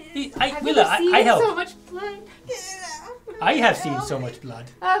help. So much blood. I have seen so much blood.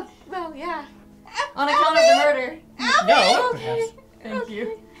 Oh, well, yeah. On account of the murder. No, perhaps. Thank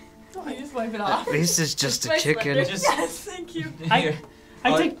you. I just wipe it off. This is just a My chicken. sweater. Yes, thank you.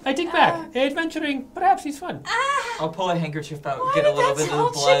 I take back. Adventuring, perhaps he's fun. I'll pull a handkerchief out, get a little bit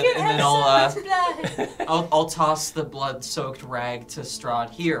of the blood, and then I'll toss the blood-soaked rag to Strahd.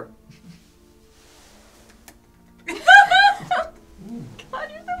 Here. God,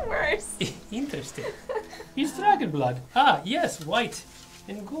 you're the worst. Interesting. He's dragon blood. Ah, yes, white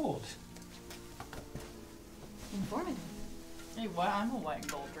and gold. Informative. Hey, what? I'm a white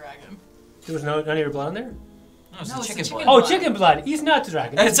and gold dragon. There was none of your blood in there? No, it's No, the it's chicken the blood. chicken Oh, blood. chicken blood. He's not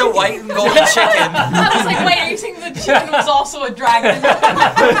dragon. It's a white and gold chicken. I was like, wait, are you saying the chicken was also a dragon?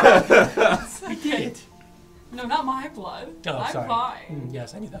 I did it. No, not my blood. Oh, I'm sorry. fine.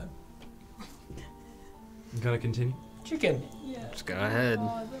 Yes, I knew that. You gonna continue? Chicken. Just go ahead.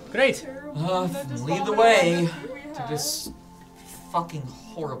 Great. Lead the way to this fucking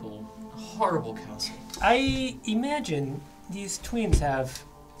horrible castle. I imagine these twins have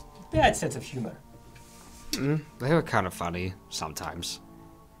a bad sense of humor. They were kind of funny sometimes.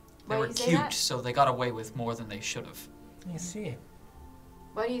 They were cute, so they got away with more than they should have. I see.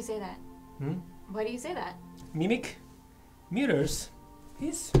 Why do you say that? Why do you say that? Mimic mirrors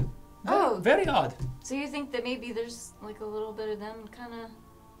is Very odd. So you think that maybe there's like a little bit of them kind of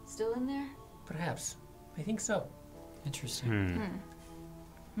still in there? Perhaps. I think so. Interesting.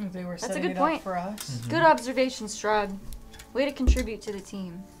 They were That's a setting good it point. up for us. Good observation, Strahd. Way to contribute to the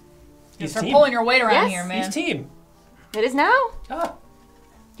team. You His start team. pulling your weight around Yes. here, man. His team. It is now. Ah.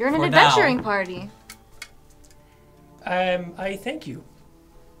 You're in an For adventuring now. party. I thank you.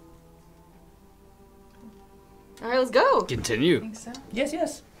 All right, let's go. Continue. Think so?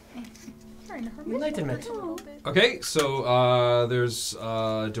 Yes. Enlightenment. Okay, so there's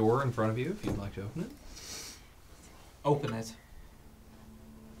a door in front of you if you'd like to open it. Open it.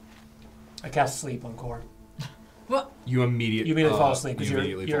 I cast sleep on Core. You immediately You immediately fall asleep because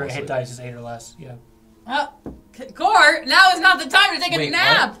immediately your fall hit asleep. dice is 8 or less. Yeah. Court, now is not the time to take a Wait,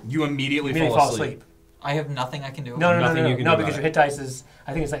 nap. You immediately You fall asleep. I have nothing I can do. No, Nothing you can no, do because about your hit dice is,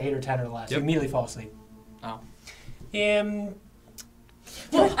 I think it's like 8 or 10 or less. Yep. You immediately fall asleep. Oh.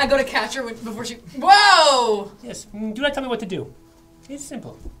 Well, I go to catch her before she. Whoa! Yes. Do not tell me what to do. It's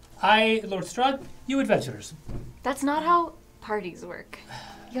simple. I, Lord Strahd, you adventurers. That's not how parties work.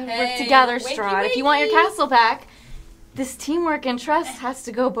 You gotta work Hey, together, wakey, Strahd. If you want your wakey. castle back, this teamwork and trust has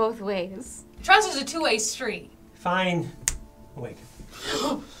to go both ways. Trust is a two-way street. Fine. Awake.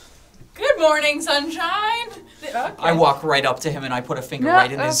 Good morning, sunshine. Okay. I walk right up to him and I put a finger No,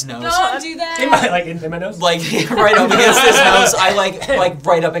 right in his nose. Don't do that. In my nose? Like right up against his nose. I like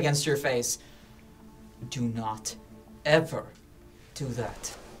right up against your face. Do not ever do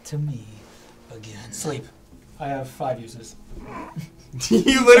that to me again. Sleep. I have 5 uses.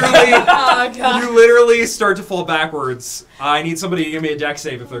 You literally, Oh, God. you literally start to fall backwards. I need somebody to give me a deck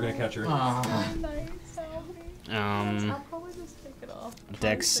save if they're gonna catch her.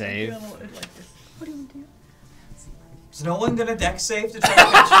 Deck save. Is no one gonna deck save to try to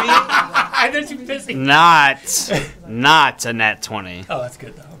catch me? I know you're busy. Not a nat 20. Oh, that's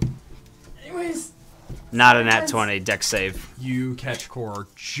good though. Anyways, Not a nat 20. Deck save. You catch Cor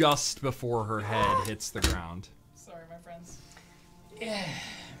just before her head hits the ground. sorry, my friends. We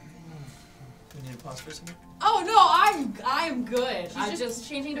need to pause for a second. Oh no, I'm good. I just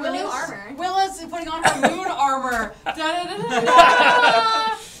changing to a new armor. Willa's putting on her moon armor.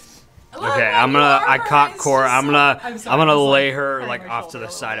 Da-da-da-da-da. Look, Okay, my I'm new gonna. I armor caught is Core. just I'm so- gonna. I'm I'm sorry, gonna I was, lay her patting like my off to shoulder the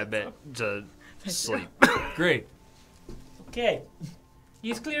a side a little bit to sleep. Great. Okay.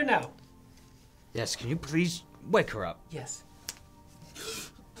 He's clear now. Yes. Can you please wake her up? Yes.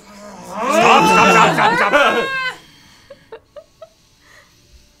 Stop.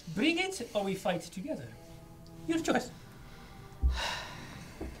 Bring it or we fight together. Your choice.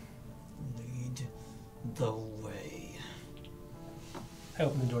 Lead the way. I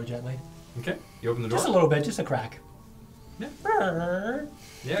open the door gently. Okay. You open the door. Just a little bit, just a crack. Yeah. Yeah.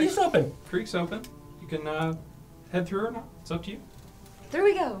 Yeah. It's open. Creek's open. You can head through or not. It's up to you. Through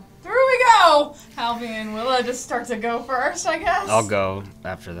we go. Through we go. Halvey and Willa just start to go first, I guess. I'll go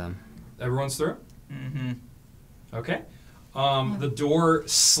after them. Everyone's through. Mm-hmm. Okay. The door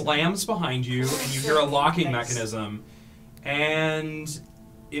slams behind you, and you hear a locking mechanism, and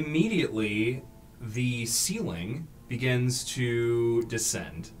immediately the ceiling begins to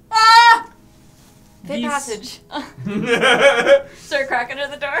descend. Ah! Fit These- passage. Start cracking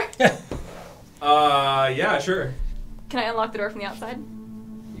under the door. Yeah, sure. Can I unlock the door from the outside?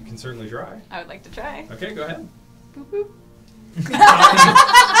 You can certainly try. I would like to try. Okay, go ahead. Boop, boop.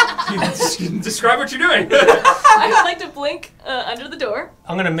 Describe what you're doing. I would like to blink under the door.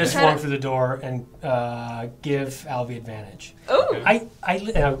 I'm gonna Try misform to- through the door and give Alvi advantage. Oh. Okay.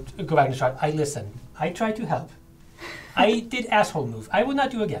 I'll go back and try. I listen. I tried to help. I did asshole move. I will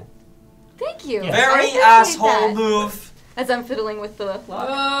not do again. Thank you. Yes. I Very appreciate asshole that. move. As I'm fiddling with the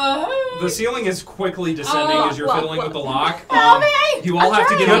lock. The ceiling is quickly descending as you're lock, fiddling lock. with the lock. Help me! You all I'm have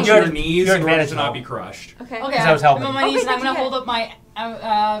to get trying. onto Your- your knees your in order to advantage not now. be crushed. Okay. Okay, Because I was helping. I'm on my knees and I'm Okay, gonna good. hold up my,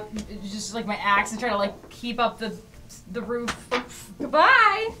 just like my axe and try to like keep up the roof.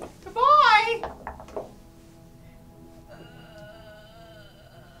 Goodbye. Goodbye.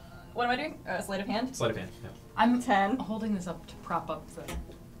 What am I doing? Sleight of hand. Sleight of hand. Yeah. I'm 10. holding this up to prop up the,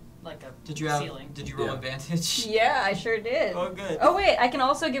 like a Did you ceiling. roll Yeah. advantage? Yeah, I sure did. Oh, good. Oh wait, I can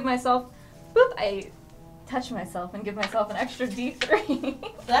also give myself. Boop. touch myself and give myself an extra D3.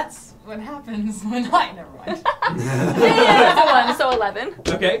 That's what happens when I. Never mind. Yeah, that's a 1, so 11.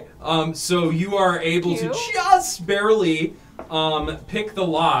 Okay, so you are able to just barely pick the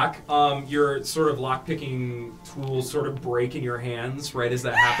lock. Your sort of lock-picking tools sort of break in your hands right as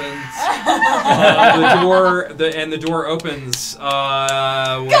that happens. The door opens. Go!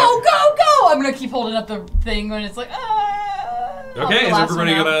 I'm gonna keep holding up the thing when it's like. Okay, is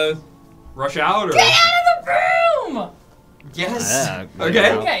everybody gonna rush out or? Get out of the room! Yes.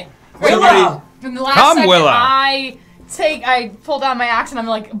 Okay. Okay. Somebody. In the last Come, second, Willa. I pull down my axe and I'm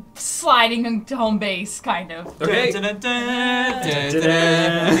like sliding into home base, kind of. Okay. Dun, dun, dun, dun, dun, Da-da.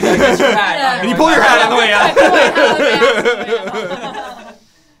 dun. You gotta get your hat. Yeah. And you pull your hat on the way out.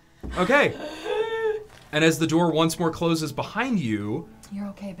 out. Okay. And as the door once more closes behind you, You're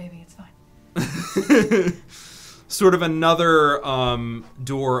okay, baby. It's fine. sort of another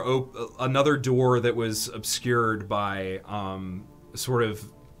another door that was obscured by sort of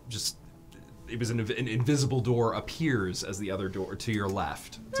just. It was an invisible door appears as the other door to your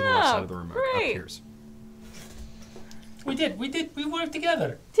left, to the left side of the room great. appears. We worked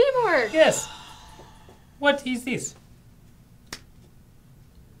together. Teamwork. Yes. What is this?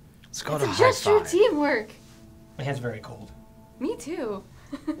 Let's go It's to a high gesture of five. teamwork. My hand's very cold. Me too.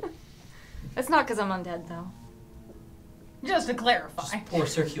 That's not because I'm undead, though. Just to clarify. Poor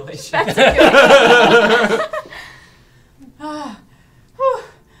circulation. That's a good.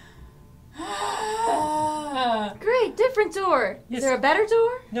 Great, different door. Yes. Is there a better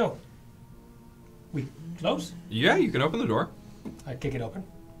door? No. We close? Yeah, you can open the door. I kick it open.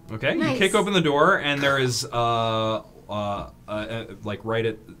 Okay, Nice. you kick open the door, and there is like right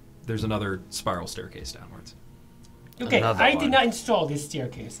at there's another spiral staircase downwards. Okay, Another I one. did not install this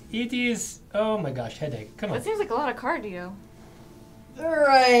staircase. It is, oh my gosh, headache. Come on. That seems like a lot of cardio.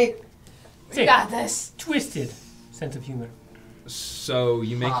 Alright. We See, got this. twisted sense of humor. So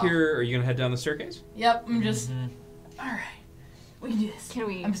you make your. Are you gonna head down the staircase? Yep, I'm just. Alright. We can do this. Can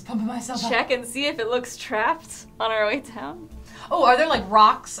we I'm just pumping myself up. check and see if it looks trapped on our way down? Oh, are there like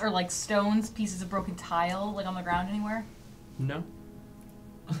rocks or like stones, pieces of broken tile, like on the ground anywhere? No.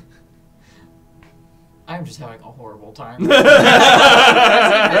 I'm just having a horrible time.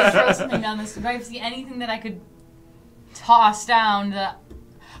 I throw something down this. Do I see anything that I could toss down?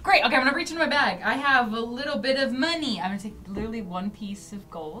 Great. Okay, I'm gonna reach into my bag. I have a little bit of money. I'm gonna take literally one piece of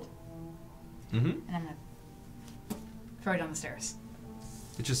gold, Mm-hmm. and I'm gonna throw it down the stairs.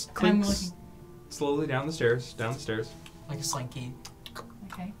 It just And I'm clinks looking. slowly down the stairs. Like a slinky.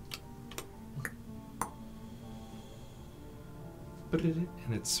 Okay. And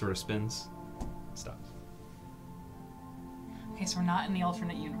it sort of spins. Stops. Okay, so we're not in the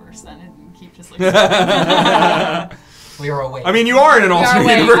alternate universe then, and keep just like. We are awake. I mean, you are in an We are alternate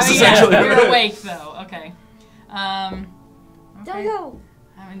awake. universe, I mean, essentially. Yeah, we're awake though. Okay. Don't Okay. go.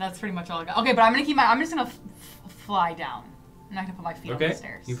 I mean, that's pretty much all I got. Okay, but I'm gonna keep my. I'm just gonna fly down. I'm not gonna put my feet on Okay. the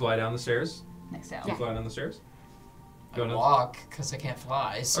stairs. You fly down the stairs. Next down. You fly down the stairs. I Go down. walk because I can't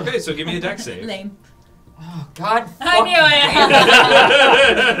fly. So. Okay, so give me a dex save. Lame. Oh God. I knew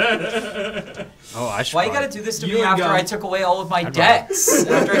it. Oh, I should. Why you probably- gotta do this to You me and after Gun. I took away all of my I'd decks?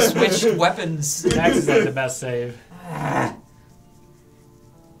 After I switched weapons. Dax is like the best save.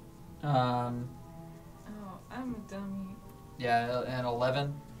 Oh, I'm a dummy. Yeah, and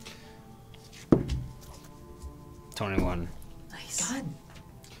 11. 21. Nice. God.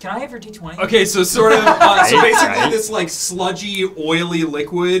 Can I have your D20? Okay, so sort of, so Right, basically right. this like sludgy, oily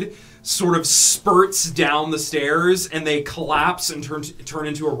liquid sort of spurts down the stairs, and they collapse and turn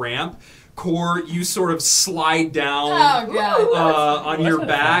into a ramp. Core, you sort of slide down Oh god. on your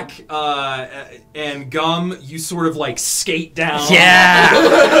back, and Gum, you sort of like skate down. Yeah!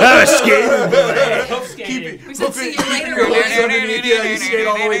 That was scary. Hope skating. We said see you later. Your legs underneath you, you skate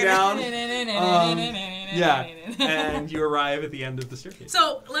all the way down. Yeah, and you arrive at the end of the staircase.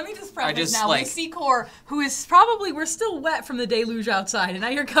 So let me just preface just, now. We like- see Core, who is probably we're still wet from the deluge outside, and now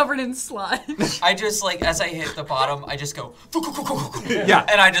you're covered in sludge. I just like as I hit the bottom, I just go Yeah.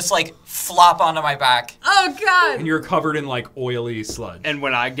 and I just like flop onto my back. Oh god. And you're covered in like oily sludge. And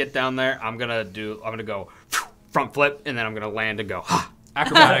when I get down there, I'm gonna go front flip, and then I'm gonna land and go, ha!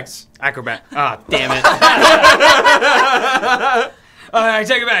 Acrobatics. Acrobat. Ah, damn it. Alright,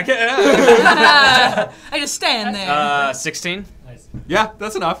 take it back. I just stand there. 16? Nice. Yeah,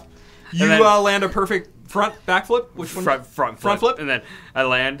 that's enough. You then- land a perfect front backflip. Which one? Front flip? And then I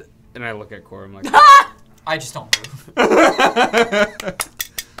land, and I look at Cora, I'm like, I just don't move.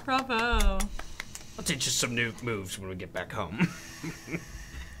 Bravo. I'll teach you some new moves when we get back home.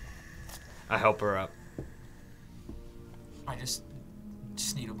 I help her up. I just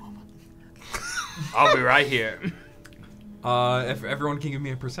need a moment. I'll be right here. If everyone can give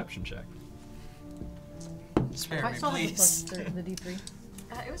me a perception check. Spare I me, still have the please. the D3.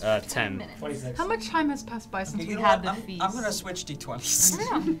 It was 10. minutes. 26. How much time has passed by since Okay, we you know had what? the feast? I'm gonna switch d20s. I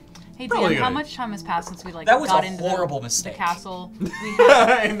don't know. Hey Probably Dan, how good. much time has passed since we like That was got a into horrible the mistake. castle? We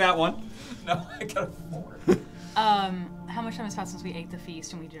had, In that one. No, I got a 4. how much time has passed since we ate the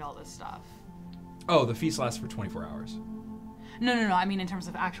feast and we did all this stuff? Oh, the feast lasts for 24 hours. No. I mean in terms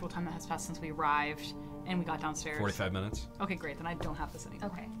of actual time that has passed since we arrived and we got downstairs. 45 minutes. Okay, great. Then I don't have this anymore.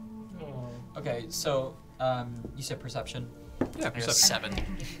 Okay. Okay, so you said perception. Yeah, I got perception. 7. I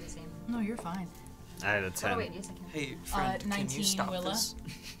can give you the same. No, you're fine. I had a 10. Oh, wait, a second. Hey, friend, can 19, you stop Willa. this?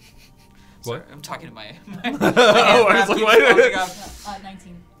 What? Sorry, I'm talking to my. Oh, I was like, what?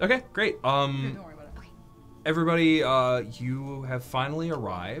 19. Okay, great. Don't worry about it. Everybody, you have finally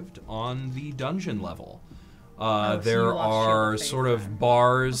arrived on the dungeon level. so There you lost are your face sort of then.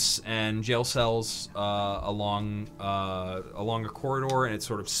 bars and jail cells along a corridor, and it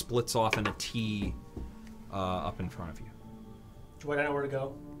sort of splits off in a T up in front of you. Do I know where to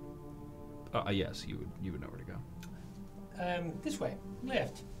go? Yes, you would know where to go. This way.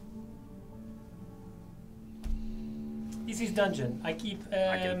 Left. This is dungeon. I keep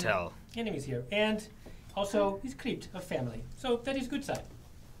I can tell. enemies here. And also, he's creeped of family. So that is good side.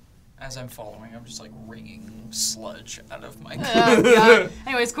 As I'm following, I'm just like wringing sludge out of my. God.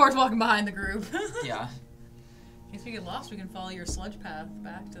 Anyways, Court's walking behind the group. Yeah. In case we get lost, we can follow your sludge path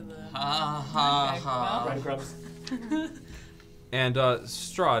back to the. Ha ha Okay, ha. Breadcrumbs. And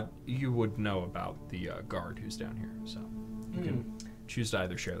Strahd, you would know about the guard who's down here, so you can choose to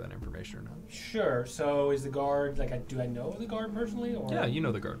either share that information or not. Sure. So is the guard like? Do I know the guard personally? Or? Yeah, you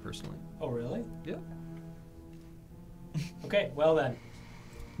know the guard personally. Oh, really? Yeah. Okay. Well then.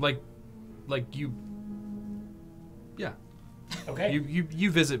 Like you. Yeah. Okay.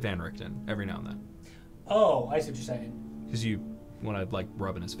 You visit Van Richten every now and then. Oh, I see what you're saying. Because you want to like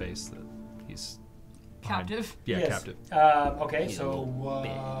rub in his face that he's behind- Captive. Yeah, Yes. captive. Okay. He's a So little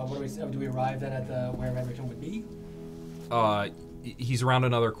what do we arrive then at the where Van Richten would be? He's around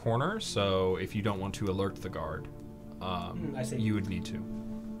another corner, so if you don't want to alert the guard, I see. you would need to.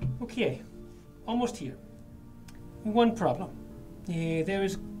 Okay. Almost here. One problem. There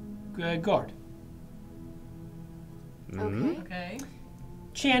is a guard. Okay. Okay.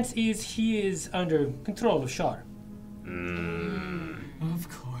 Chance is he is under control of Shar. Of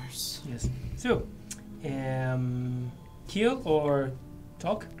course. Yes. So, kill or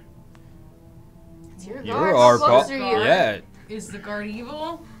talk? It's your You're guard. our How close bo- are you? Yeah. Is the guard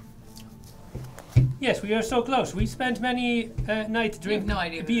evil? Yes, we are so close. We spent many nights drinking no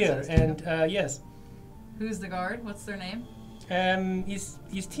idea who beer, this is. and yes, Who's the guard? What's their name? is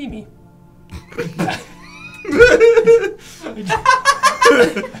Timmy.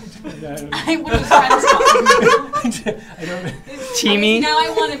 I would have tried to I don't Timmy? Now I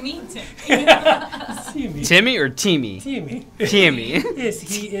want to meet him. Timmy. Timmy or Timmy? Timmy. Timmy. Yes,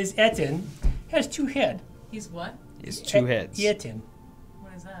 he is Etten. Has two head. He's what? It's two heads. Etten.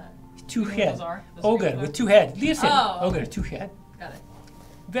 What is that? Two You know what head. those are? Those Ogre are- with two head. Listen. Oh. Ogre, two head. Got it.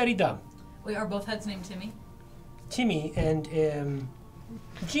 Very dumb. Wait, are both heads named Timmy? Timmy and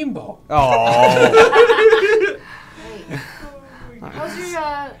Jimbo. Oh.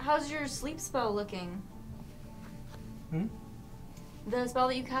 How's your sleep spell looking? Hmm? The spell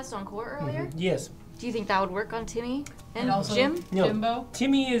that you cast on Core earlier? Yes. Do you think that would work on Timmy and also Jim? No. Jimbo?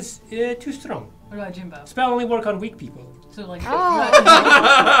 Timmy is too strong. What about Jimbo? Spell only work on weak people. So like,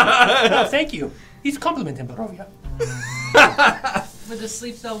 Oh. No, thank you. He's complimenting Barovia. would the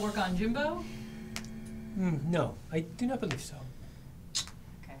sleep spell work on Jimbo? No, I do not believe so.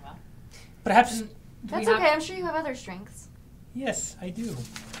 Okay, well. Perhaps. Do That's we have- okay. I'm sure you have other strengths. Yes, I do.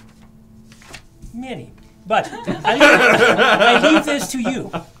 Many. But I leave this to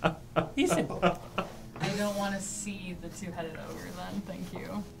you. Be simple. I don't want to see the two-headed ogre then, thank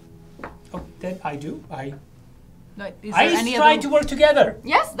you. Oh, then I do. No, is there I any try other... to work together.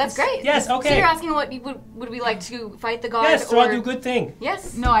 Yes, that's great. Yes, So okay. you're asking what would we like to fight the guard? Yes, so or... I'll do good thing.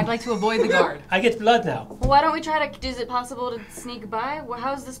 Yes. No, I'd like to avoid the guard. I get blood now. Well, why don't we try to? Is it possible to sneak by? Well,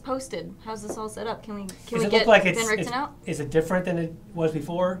 how's this posted? How's this all set up? Can we Does we it get look like Van Richten out? is it different than it was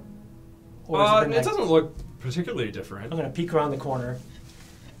before? Or has been It like- doesn't look particularly different. I'm gonna peek around the corner.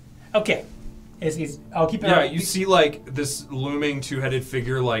 Okay. I'll keep it Yeah, on. you see like this looming two-headed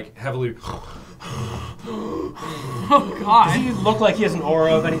figure like heavily. Oh God. Does he look like he has an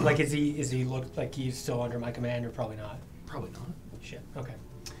aura of any? Like, is he look like he's still under my command, or probably not? Probably not. Shit. Okay.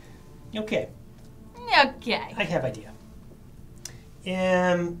 Okay. Okay. I have idea.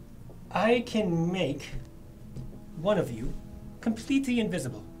 I can make one of you completely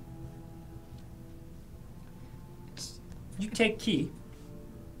invisible. You take key.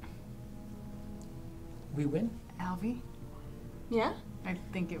 We win. Alvy, Yeah? I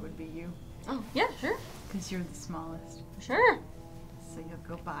think it would be you, Oh, yeah, sure. because you're the smallest. Sure. So you'll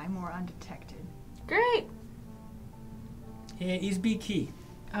go by more undetected. Great. Is B key.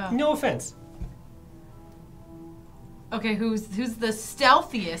 Oh. No offense. Okay, who's the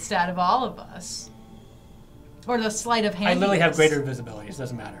stealthiest out of all of us? Or the sleight of hand? I literally have greater invisibility. It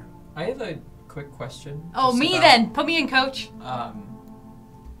doesn't matter. I have a quick question. Oh, just me about, then. Put me in, coach.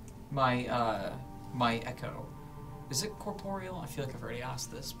 My echo. Is it corporeal? I feel like I've already asked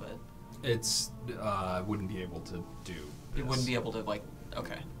this, but It's wouldn't be able to do. it wouldn't be able to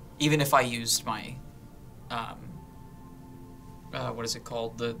okay. Even if I used my what is it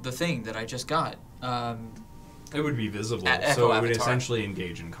called? The thing that I just got. It would be visible, Echo so it would Avatar. essentially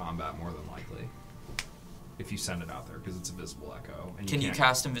engage in combat more than likely. If you send it out there, because it's a visible echo. And Can you can't-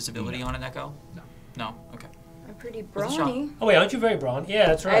 cast invisibility No. on an echo? No. No? Okay. I'm pretty With a shot. brawny. Oh wait, aren't you very brawn? Yeah,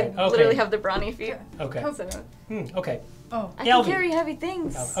 that's right. I Okay. literally have the brawny feet. Okay. So, Okay. Oh. I Delvy. can carry heavy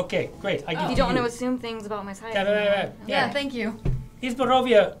things. Okay, great. I give If you it don't to want to assume things about my size. Yeah. Yeah, thank you. Is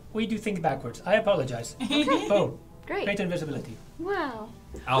Barovia, we do things backwards. I apologize. Boom. Great. Great invisibility. Wow.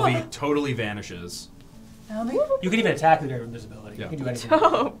 Alvy totally vanishes. Alvy? You can even attack with your invisibility. Yeah. You can do anything.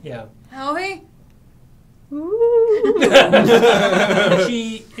 Dope. Yeah. Alvy?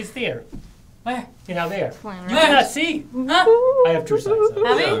 She is there. Where? You're now there. Flying You around. cannot see. Huh? I have true sight. So.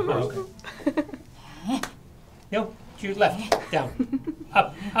 Alvy? Yeah, of Oh, course. okay. No, she left. Down.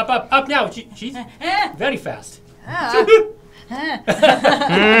 Up now. She's very fast. Look,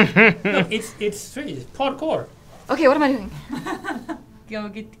 it's parkour. Okay, what am I doing? Go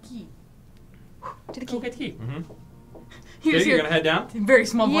get the key. To the Go key. get key. You Okay, just you're hear gonna head down. very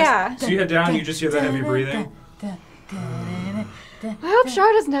small voice. Yeah. So you head down, you just hear the heavy breathing. I hope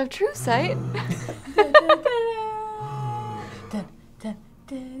Shar doesn't have true sight.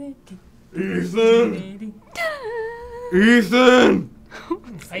 Ethan! Ethan!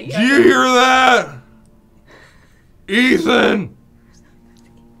 Do Do you hear that? Ethan!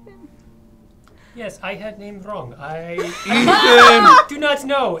 Yes, I had named wrong. I Ethan! do not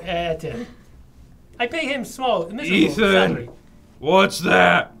know. I pay him small, miserable Ethan! salary. What's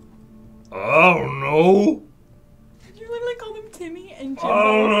that? I don't know. You literally called him Timmy and Jimbo. I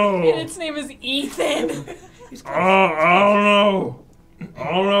don't know. And its name is Ethan. I don't know. I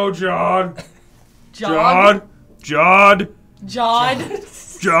don't know, Jod. Jod. Jod. Jod.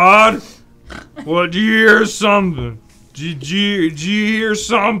 Jod. What, do you hear something? Did you hear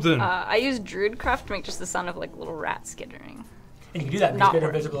something? I use Druidcraft to make just the sound of like little rats skittering. And you can do that because Not greater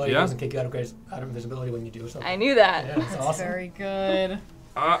work. invisibility Yeah. doesn't kick you out of invisibility when you do something. I knew that. Yeah, that's awesome. Very good.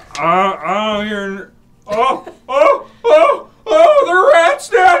 I don't hear. Oh, there are rats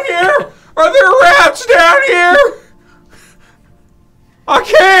down here! Are there rats down here? I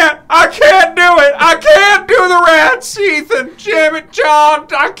can't do it! I can't do the rats, Ethan! Jam it, John!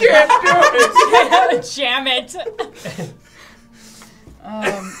 I can't do it! Jam it.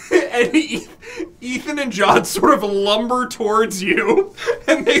 And Ethan and John sort of lumber towards you,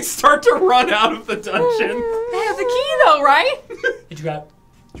 and they start to run out of the dungeon. They have the key though, right? Did you grab?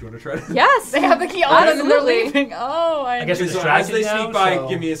 Do you want to try to? Yes. They have the key on them and they're Absolutely. leaving. Oh, I guess you're So as distracted they now, sneak by, so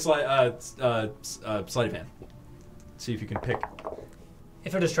give me a sleight of hand. See if you can pick.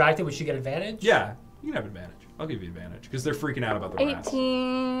 if they're distracted, we should get advantage. Yeah, you can have advantage. I'll give you advantage because they're freaking out about the rats.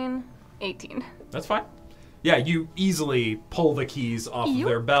 18. That's fine. Yeah, you easily pull the keys off of Yep.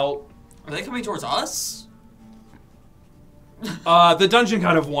 their belt. Are they coming towards us? The dungeon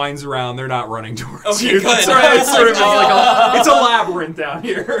kind of winds around. They're not running towards Okay, you. good. It's sort of just like it's a labyrinth down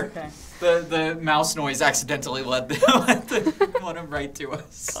here. Okay. The mouse noise accidentally led them right to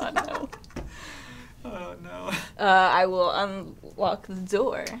us. God, no. Oh no. I will unlock the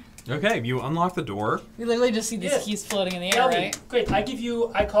door. Okay, you unlock the door. We literally just see these Yes. keys floating in the air, Tell me. right? Great.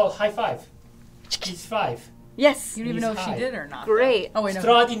 I call high five. He's 5. Yes. You don't even know if He's she high. did or not. Great. Oh wait, no.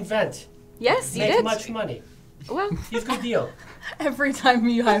 Strahd invent. Yes, you Make did. much money. Well, He's good deal. Every time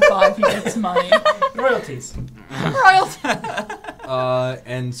you high five, he gets money. Royalties. Royalty.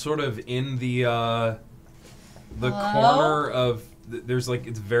 And sort of in the Hello? corner of there's like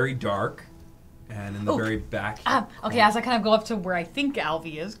it's very dark, and in the Ooh. very back. Okay, as I kind of go up to where I think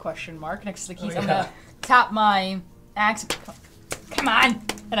Alvy is, question mark, next to the keys, Oh, I'm yeah. gonna tap my axe. Come on!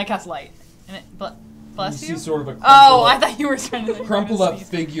 And I cast light. And it, bless you? sort of a Oh, I thought you were trying to crumpled up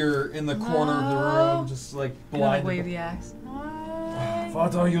figure in the corner of the room, just like Like blinded. wave the axe.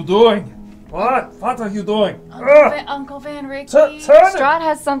 What are you doing? What are you doing? Uncle Van Ricky. Strahd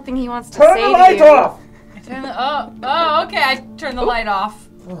has something he wants to say to you. Turn the, oh, okay, I turn the light off.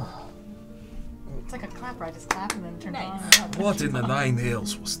 It's like a clapper. I just clap and then turn Nice. it on. What in the nine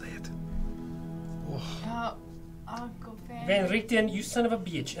hells was that? Uncle Van. Van Richten, you son of a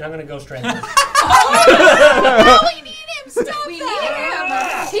bitch, and I'm gonna go straight. We need him. Stop We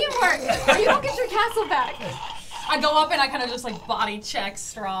that. Teamwork. Or you don't get your castle back. I go up and I kind of just like body check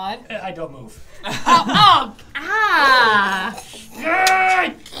Strahd. I don't move. Ah! Stop!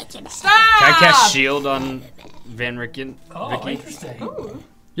 Can I cast shield on Van Richten? Oh, Ricky? interesting.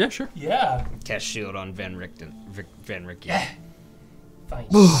 Yeah, sure. Yeah. Cast shield on Van Richten. Van Richten. Yeah.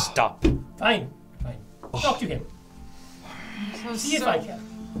 Fine. Stop. Fine. Talk to him. So See if I can.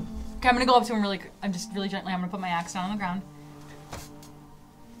 Okay, I'm gonna go up to him really. I'm just really gently. I'm gonna put my axe down on the ground.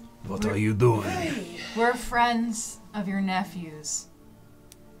 What are you doing? We're friends of your nephew's.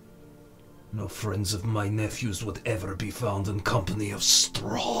 No friends of my nephews would ever be found in company of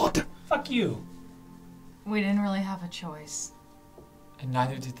Strahd. Fuck you. We didn't really have a choice. And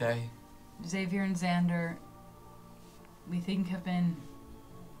neither did they. Xavier and Xander, we think, have been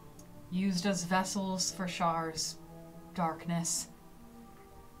used as vessels for Shar's darkness.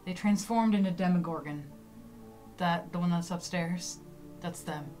 They transformed into Demogorgon. The one that's upstairs, that's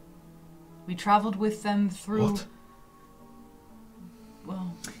them. We traveled with them through... What?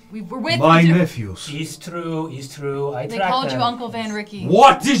 Well, we were with My them. nephews. He's true. I They tracked called them. you Uncle Van Ricky.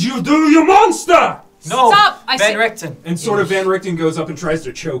 What did you do, you monster? No! Stop! I Van said- Richten. And sort of Van Richten goes up and tries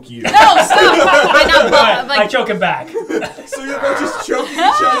to choke you. No, stop! I choke him back. So you're both just choking each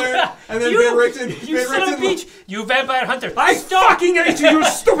other, and then Van Richten. You Van son of a Richten bitch! You vampire hunter! I fucking hate you, you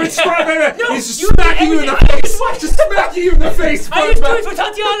stupid strawberry! No, He's you smacking you in the everything. face! Just smacking you in the face! I didn't do it for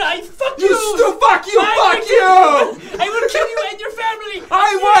Tatiana! I fuck you! Fuck you! Fuck you! I will kill you and your family! Why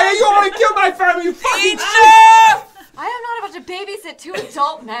are you want to kill my family? You fucking I am not about to babysit two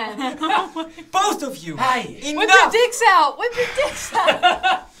adult men. Both of you! Hi. Whip your Enough! dicks out! Whip your dicks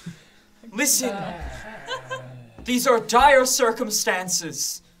out! Listen. These are dire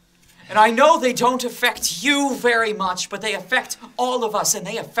circumstances. And I know they don't affect you very much, but they affect all of us, and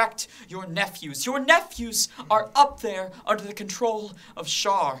they affect your nephews. Your nephews are up there under the control of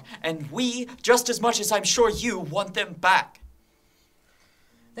Shar, and we, just as much as I'm sure you, want them back.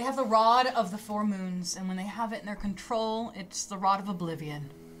 They have the Rod of the Four Moons, and when they have it in their control, it's the Rod of Oblivion.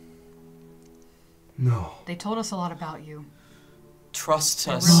 No. They told us a lot about you. Trust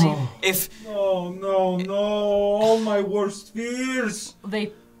us. Really? If No, all my worst fears.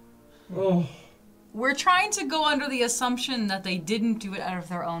 We're trying to go under the assumption that they didn't do it out of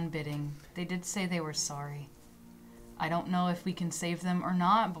their own bidding. They did say they were sorry. I don't know if we can save them or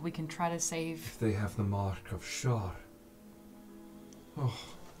not, but we can try to save... If they have the mark of Shar.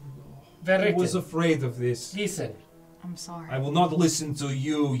 Van I was Richten, afraid of this. listen. I'm sorry. I will not listen to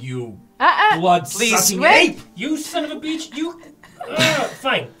you, you Please, blood-sucking wait. ape! You son of a bitch, you...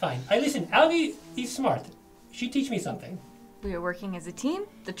 Fine. I listen. Alvi is smart. She teach me something. We are working as a team.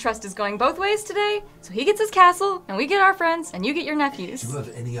 The trust is going both ways today. So he gets his castle, and we get our friends, and you get your nephews. Do you have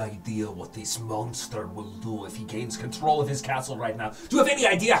any idea what this monster will do if he gains control of his castle right now? Do you have any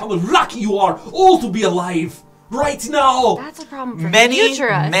idea how lucky you are all to be alive right now? That's a problem for many,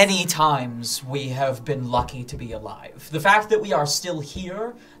 future us. many times we have been lucky to be alive. The fact that we are still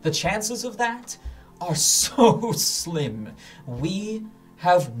here, the chances of that are so slim. We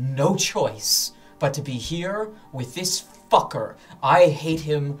have no choice but to be here with this fucker. I hate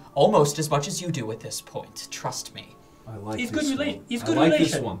him almost as much as you do at this point. Trust me. I like He's this good one. he's good I like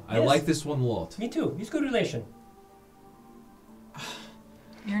relation. this one. I Yes. like this one a lot. Me too. He's good relation.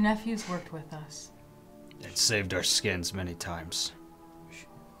 Your nephews worked with us. It saved our skins many times.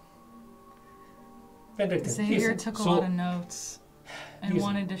 Van Richten, Xavier listen. took a So- lot of notes and Listen.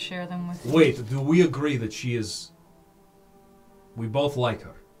 wanted to share them with you. Wait, do we agree that she is... We both like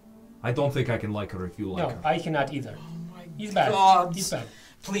her. I don't think I can like her if you like No, her. I cannot either. He's bad. God. He's bad.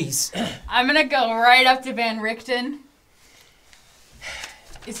 Please. I'm gonna go right up to Van Richten.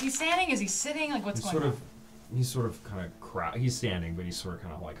 Is he standing? Is he sitting? Like, what's He's going sort on? of... He's sort of kind of he's standing, but he's sort of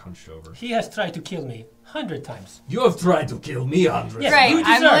kind of like hunched over. He has tried to kill me 100 times. You have tried to kill me, Andre. Yes, Great. you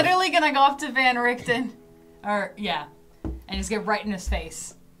I'm deserve. literally gonna go up to Van Richten. Or, yeah. And just get right in his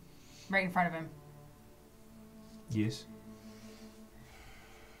face. Right in front of him. Yes.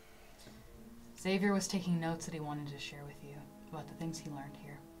 Xavier was taking notes that he wanted to share with you about the things he learned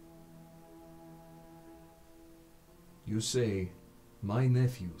here. You say, my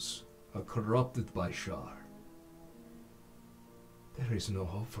nephews are corrupted by Shar. There is no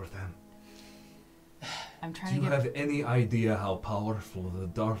hope for them. I'm Do trying you to get... have any idea how powerful the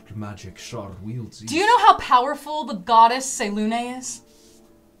dark magic Shar wields? Do you know how powerful the Goddess Selûne is?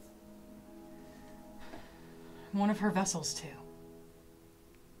 One of her vessels, too.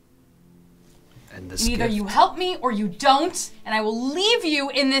 And this And either gift. you help me or you don't, and I will leave you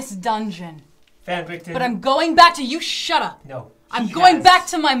in this dungeon. Van Richten. But I'm going back to you. Shut up. No. I'm going back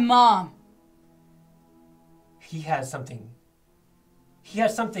to my mom. He has something. He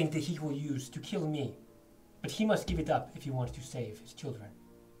has something that he will use to kill me. But he must give it up if he wants to save his children.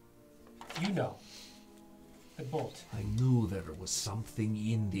 You know. The bolt. I knew there was something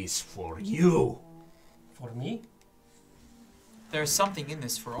in this for you. For me? There's something in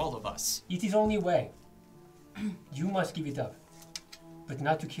this for all of us. It is only way. You must give it up. But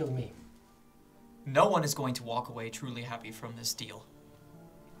not to kill me. No one is going to walk away truly happy from this deal.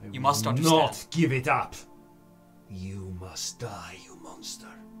 I You must will understand. not give it up. You must die, you monster.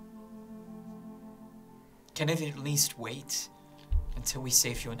 Can it at least wait until we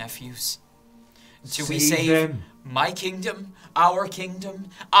save your nephews? Until we Save save them. my kingdom, our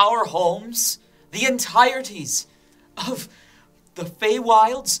homes, the entireties of the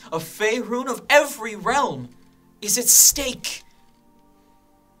Feywilds, of Faerun, of every realm is at stake.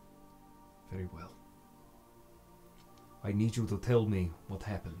 Very well. I need you to tell me what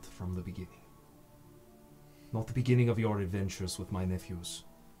happened from the beginning. Not the beginning of your adventures with my nephews.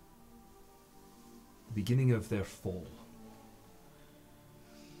 The beginning of their fall.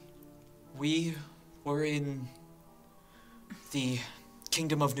 We were in the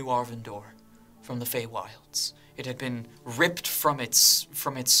kingdom of New Arvindor from the Feywilds. It had been ripped from its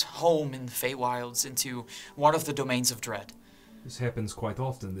home in the Feywilds into one of the domains of dread. This happens quite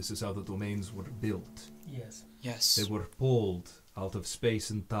often. This is how the domains were built. Yes. Yes. They were pulled out of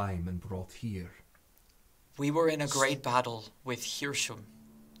space and time and brought here. We were in a great battle with Hirshum,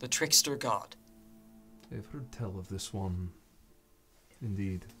 the trickster god. I've heard tell of this one.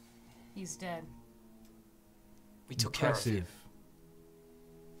 Indeed. He's dead. We took care of him.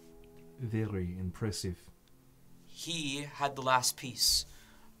 Very impressive. He had the last piece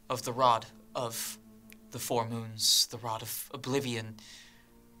of the Rod of the Four Moons, the Rod of Oblivion.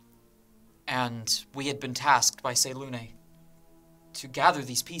 And we had been tasked by Selûne to gather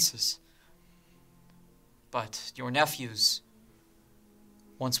these pieces. But your nephews,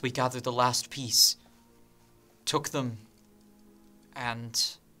 once we gathered the last piece, took them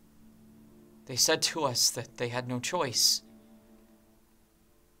and they said to us that they had no choice,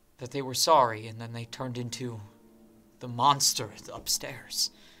 that they were sorry, and then they turned into the monster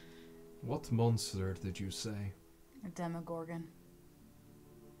upstairs. What monster did you say? A Demogorgon.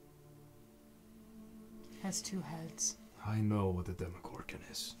 Has 2 heads. I know what a Demogorgon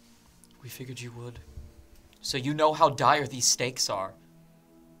is. We figured you would. So you know how dire these stakes are.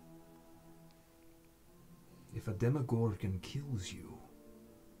 If a Demogorgon kills you,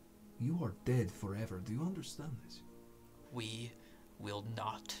 you are dead forever. Do you understand this? We will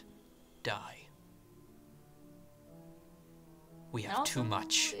not die. We have too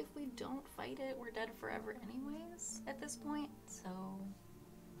much. If we don't fight it, we're dead forever anyways at this point, so...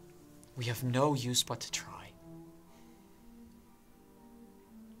 We have no use but to try.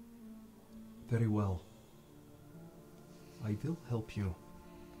 Very well. I will help you,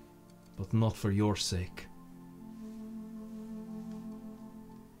 but not for your sake.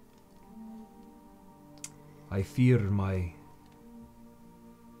 I fear my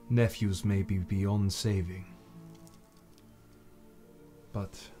nephews may be beyond saving.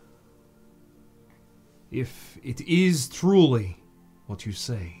 But if it is truly what you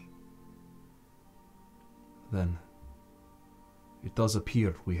say, then it does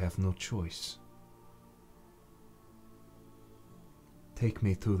appear we have no choice. Take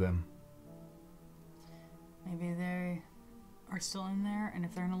me to them. Maybe they are still in there, and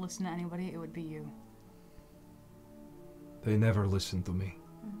if they're gonna listen to anybody, it would be you. They never listen to me.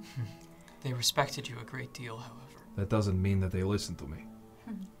 They respected you a great deal, however. That doesn't mean that they listen to me.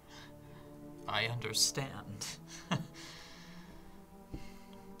 I understand.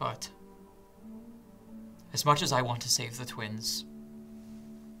 But as much as I want to save the twins,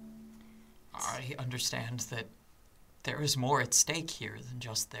 I understand that there is more at stake here than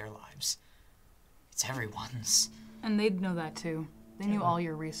just their lives. It's everyone's. And they'd know that too. They knew all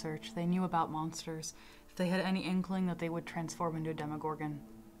your research. They knew about monsters. If they had any inkling that they would transform into a Demogorgon,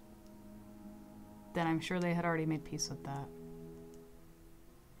 then I'm sure they had already made peace with that.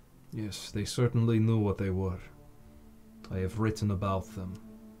 Yes, they certainly knew what they were. I have written about them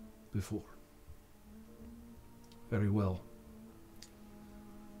before. Very well.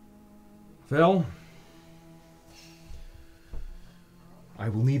 Well, I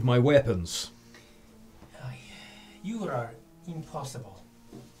will need my weapons. You are impossible.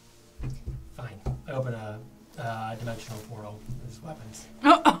 Fine. I open a dimensional portal with his weapons.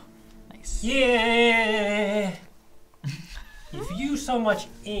 Oh, nice. Yeah! If you so much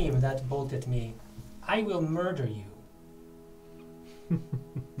aim that bolt at me, I will murder you.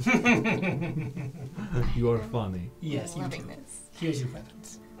 You are funny. Yes, you Loving do. this. Here's your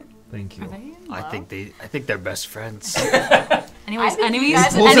weapons. Thank you. Are they in I love? think they're best friends. Anyways, think you enemies,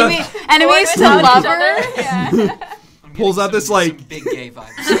 guys pulls out- enemies to Towards each lover. other. Yeah. I'm Pulls getting out this, some like- big gay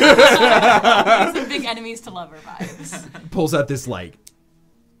vibes. Some big enemies to lover vibes. Pulls out this, like,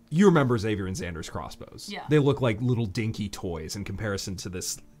 you remember Xavier and Xander's crossbows. Yeah. They look like little dinky toys in comparison to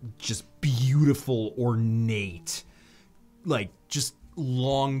this just beautiful, ornate, like, just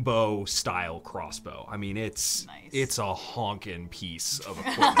longbow style crossbow. I mean, it's a honkin' piece of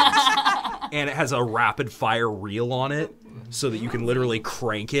equipment. And it has a rapid fire reel on it so that you can literally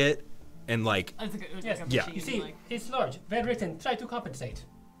crank it and, like, Yes. Yeah. You see, it's large. Van Richten, try to compensate.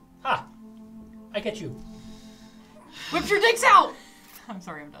 Ha! I get you. Whip your dicks out! I'm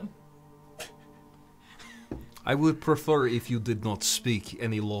sorry, I'm done. I would prefer if you did not speak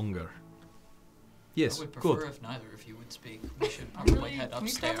any longer. Yes, I would prefer good. if neither of you would speak. We should probably head can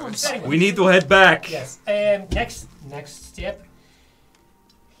we come upstairs. Anyway, We need to head back. yes. Next step.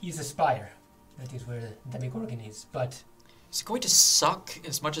 He's a spire. That is where the Demogorgon is. But Is it going to suck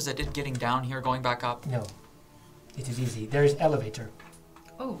as much as it did getting down here, going back up? no, it is easy. There is elevator.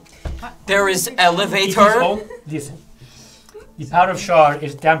 Oh. There is It is elevator. listen. The Power of Shar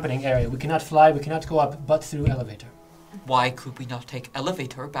is dampening area. We cannot fly. We cannot go up, but through elevator. Why could we not take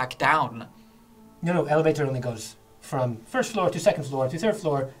elevator back down? No, elevator only goes from first floor to second floor to third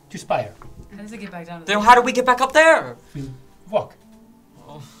floor to spire. How does it get back down to Then the how do we get back up there? We walk.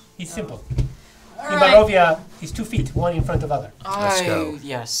 Oh. It's simple. All In right. Barovia, it's 2 feet, one in front of other. Let's go.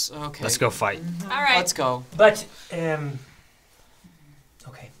 Yes. Okay. Let's go fight. All right. Let's go. But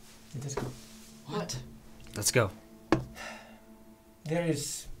okay, let us go. What? Let's go. There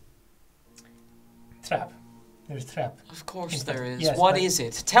is trap. There's trap. Of course there is. Yes, What but- is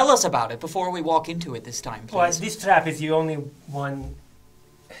it? Tell us about it before we walk into it this time, Well, please. this trap is the only one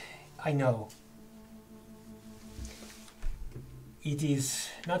I know. It is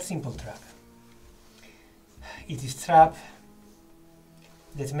not simple trap. It is trap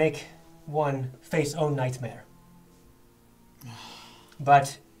that make one face own nightmare.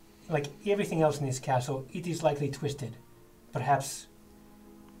 But like everything else in this castle, it is likely twisted, perhaps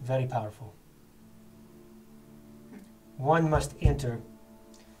very powerful. One must enter.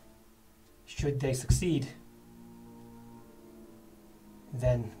 Should they succeed,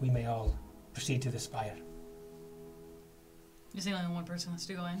 then we may all proceed to the spire. You're saying only one person has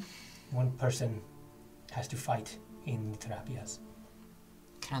to go in? One person has to fight in the trap, yes.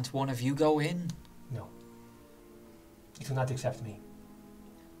 Can't one of you go in? No. It will not accept me.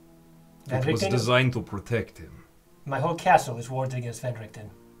 It was designed to protect him. My whole castle is warded against Van Richten.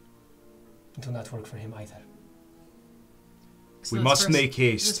 It will not work for him either. So We this must make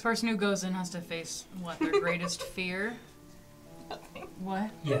This haste. person who goes in has to face, what, their greatest fear?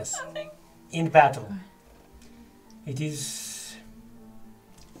 What? Yes. In battle. It is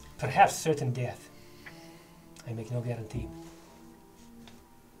perhaps certain death. I make no guarantee.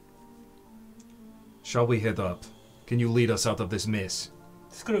 Shall we head up? Can you lead us out of this mess?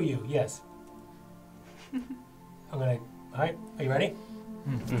 Screw you, yes. Alright, are you ready?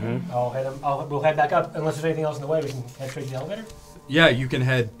 Mm-hmm. We'll head back up. Unless there's anything else in the way, we can head straight to the elevator. Yeah, you can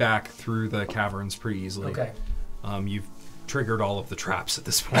head back through the caverns pretty easily. Okay. You've triggered all of the traps at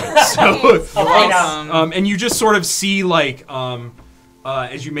this point. So, and you just sort of see like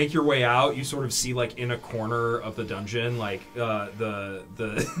as you make your way out, you sort of see like in a corner of the dungeon, like the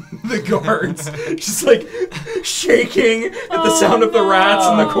the guards just like shaking at the sound of the rats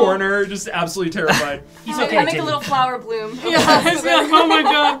in the corner, just absolutely terrified. He's I okay, make a Timmy. little flower bloom. Yeah, it's like, oh my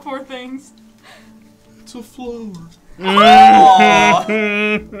god, poor things. It's a flower.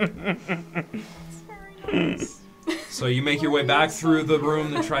 So you make your way back through the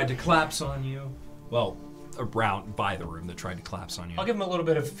room that tried to collapse on you. Well, around by the room that tried to collapse on you. I'll give him a little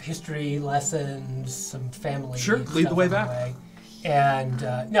bit of history lessons, some family. Sure, lead the stuff way on back. And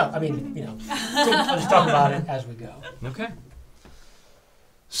no, I mean, you know, I'll just talk about it as we go. Okay.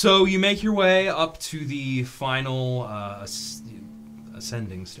 So you make your way up to the final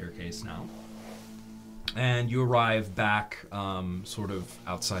ascending staircase now. And you arrive back sort of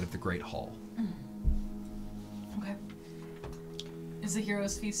outside of the Great Hall. Okay. Is the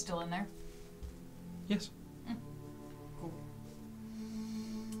hero's feast still in there? Yes. Cool.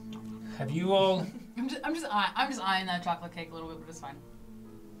 Have you all? I'm just eyeing that chocolate cake a little bit, but it's fine.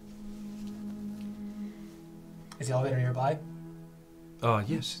 Is the elevator nearby?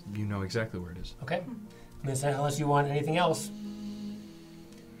 Yes, you know exactly where it is. Okay. Unless you want anything else.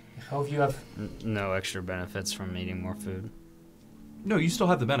 I hope you have. No extra benefits from eating more food. No, you still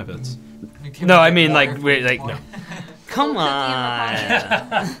have the benefits. No, I mean like wait, like No. come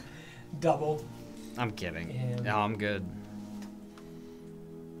on. Double. I'm kidding. And- No, I'm good.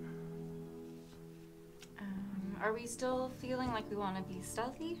 Are we still feeling like we want to be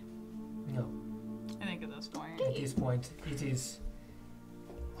stealthy? No. I think at this point. At this point, it is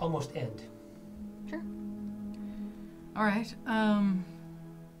almost end. Sure. All right.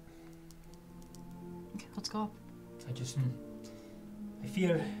 Okay, let's go up. I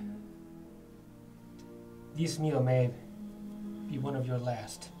fear this meal may be one of your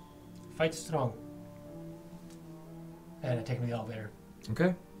last. Fight strong. And I take him to the elevator.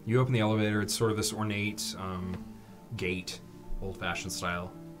 Okay. You open the elevator. It's sort of this ornate gate, old-fashioned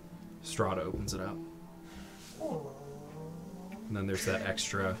style. Strahd opens it up. And then there's that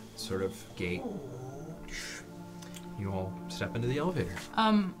extra sort of gate. You all step into the elevator.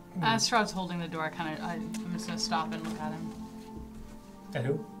 As Strahd's holding the door, I'm just gonna stop and look at him. At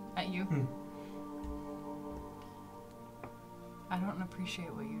who? At you. I don't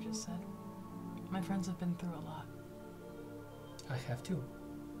appreciate what you just said. My friends have been through a lot. I have too.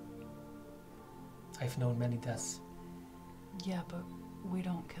 I've known many deaths. Yeah, but we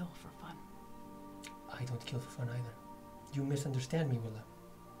don't kill for fun. I don't kill for fun either. You misunderstand me, Willa.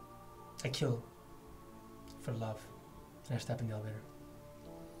 I kill for love. And I step in the elevator.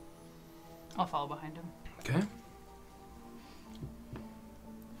 I'll follow behind him. Okay.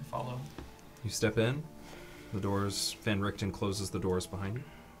 I follow. You step in. The doors, Van Richten closes the doors behind you.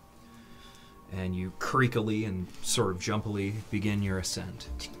 And you creakily and sort of jumpily begin your ascent.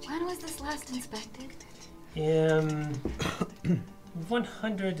 When was this last inspected?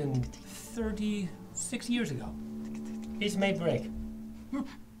 136 years ago. It may break.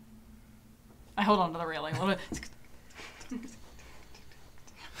 I hold on to the railing a little bit.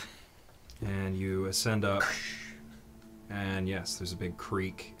 And you ascend up. And yes, there's a big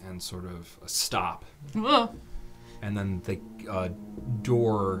creak and sort of a stop. Whoa. And then the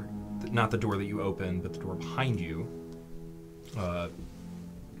door, not the door that you open, but the door behind you,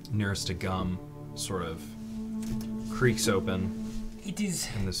 nearest to Gum, sort of creaks open. It is.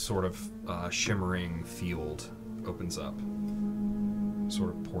 And this sort of shimmering field opens up.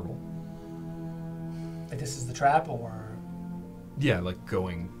 Sort of portal. Like this is the trap, or? Yeah, like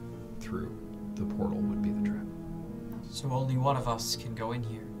going through the portal would be the trap. So only one of us can go in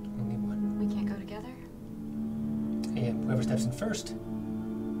here. Only one. We can't go together? And whoever steps in first.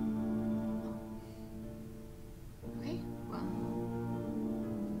 Okay, well.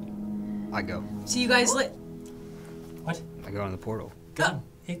 I go. See you guys later. What? I go in the portal. Gun.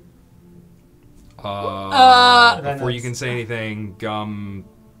 Before you can say anything, Gum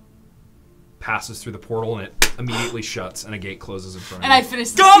passes through the portal and it immediately shuts and a gate closes in front of And you. I finish.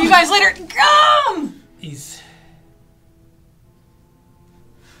 See you guys later. Gum! He's.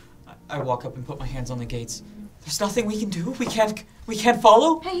 I walk up and put my hands on the gates. There's nothing we can do. We can't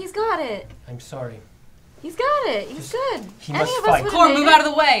follow. Hey, he's got it. I'm sorry. He's got it. He's good. He Any must of fight. us would Core, have move made out it.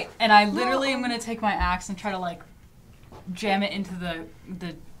 of the way. And I literally am gonna take my axe and try to like jam it into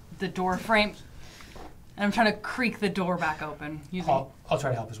the door frame. And I'm trying to creak the door back open using. I'll try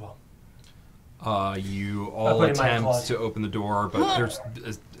to help as well. You I'll all put it in my attempt claws. to open the door, but there's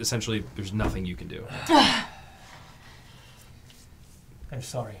essentially there's nothing you can do. I'm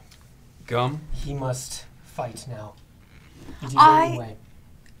sorry. Gum? He must fight now. It is the I- only way.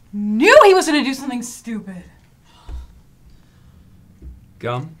 Knew he was gonna do something stupid.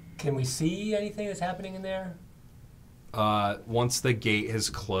 Gum? Can we see anything that's happening in there? Once the gate has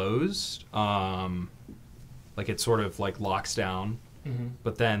closed, like it sort of like locks down,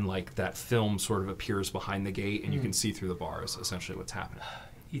 but then like that film sort of appears behind the gate and you can see through the bars essentially what's happening.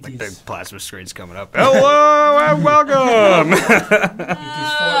 It Like is. the plasma screen's coming up. Hello and welcome. It is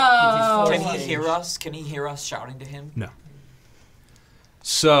Can four he stage. hear us? Can he hear us shouting to him? No.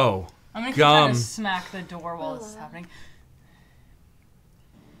 So, I'm gonna keep trying Gum. to smack the door while this is happening. It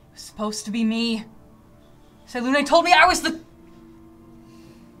was supposed to be me. Selûne told me I was the.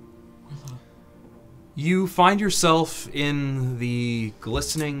 You find yourself in the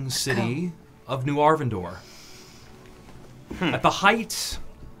glistening city of New Arvindor. At the height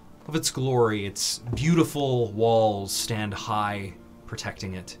of its glory, its beautiful walls stand high,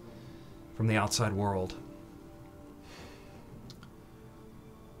 protecting it from the outside world.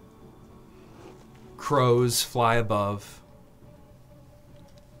 Crows fly above.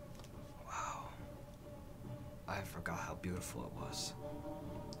 I forgot how beautiful it was.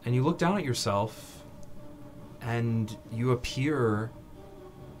 And you look down at yourself, and you appear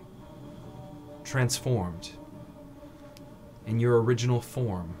transformed in your original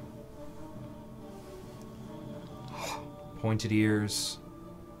form. pointed ears.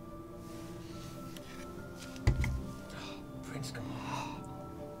 Prince, come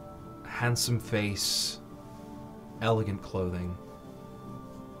on. Handsome face, elegant clothing.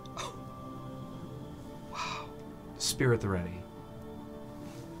 Wow. Spirit the ready.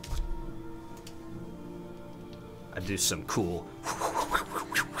 I do some cool.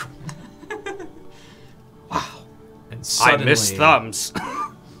 And I suddenly, miss thumbs.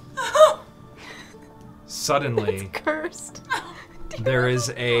 Suddenly, Cursed. there is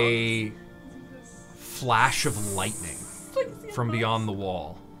a flash of lightning from beyond the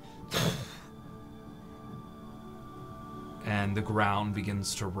wall. And the ground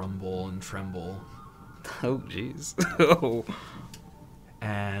begins to rumble and tremble. Oh, jeez. Oh.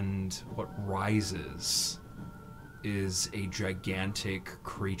 And what rises is a gigantic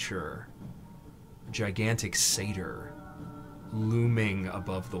creature, a gigantic satyr, looming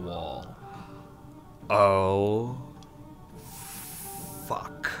above the wall. Oh.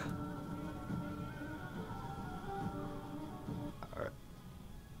 Fuck. Alright.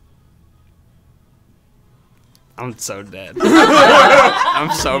 I'm so dead.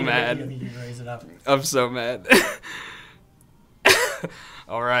 I'm so mad. You raise it up. I'm so mad.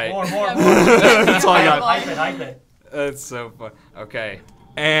 Alright. More. That's all I got. Hype it. That's so fun. Okay.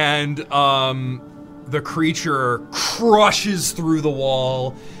 And the creature crushes through the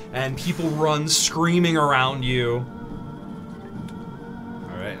wall, and people run screaming around you.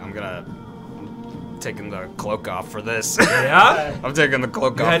 Alright, I'm taking the cloak off for this. Yeah? I'm taking the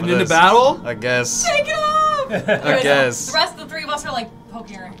cloak You off heading for into this. battle? I guess. Take it off! I guess. The rest of the three of us are like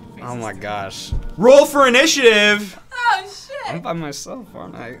poking our faces. Oh my gosh. Roll for initiative! Oh shit! I'm by myself,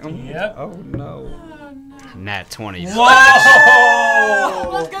 aren't I? Yep. Oh no. Nat 20. Whoa!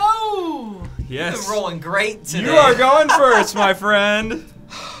 Let's go! Yes. You're rolling great today. You are going first, my friend.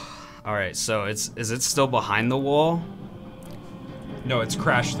 Alright, so is it still behind the wall? No, it's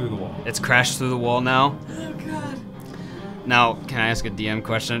crashed through the wall. It's crashed through the wall now? Oh god. Now, can I ask a DM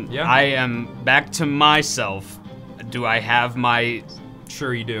question? Yeah. I am back to myself. Do I have my...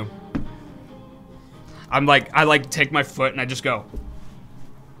 Sure you do. I take my foot and I just go...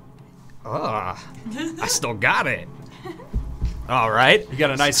 I still got it. All right. You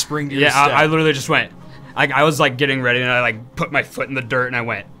got a nice spring to your Yeah, step. I literally just went. I was like getting ready and I like put my foot in the dirt and I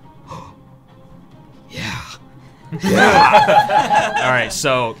went. Yeah. All right.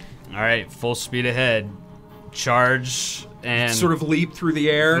 So, all right. Full speed ahead. Charge and sort of leap through the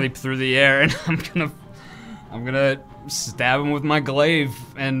air. leap through the air and I'm gonna stab him with my glaive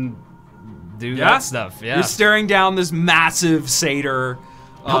and do that stuff. Yeah. You're staring down this massive satyr.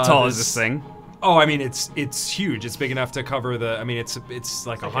 How tall is this thing? Oh, I mean, it's huge. It's big enough to cover the. I mean, it's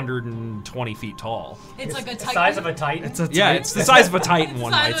like 120 feet tall. It's like a The titan. size of a titan. Yeah, it's the size of a titan,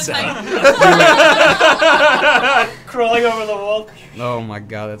 one might Size of a say. titan. Crawling over the wall. Oh my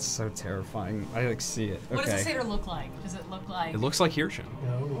god, that's so terrifying. I like see it. What does the Okay. satyr look like? Does it look like? It looks like Hirshin.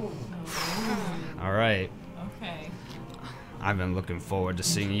 No. All right. Okay. I've been looking forward to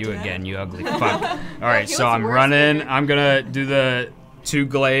seeing you again, you ugly fuck. All right, he so was I'm worse running. later. I'm gonna do the 2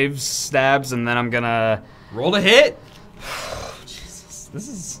 glaives stabs, and then I'm gonna. Roll to hit. Jesus, this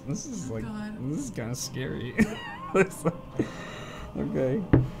is like God. this is kind of scary. Okay.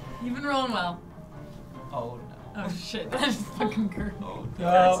 You've been rolling well. Oh no. Oh shit, that's fucking good. No.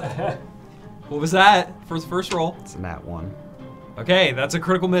 What was that for the first roll? It's a nat 1. Okay, that's a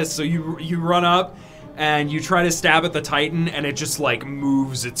critical miss. So you run up and you try to stab at the titan, and it just like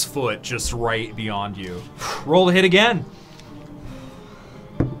moves its foot just right beyond you. Roll to hit again.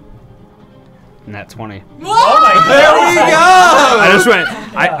 Nat 20. Oh my god. There we go. I just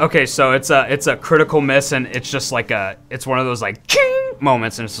went. Okay, so it's a critical miss, and it's just like it's one of those like ching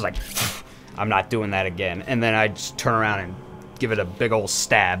moments, and it's just like I'm not doing that again. And then I just turn around and give it a big old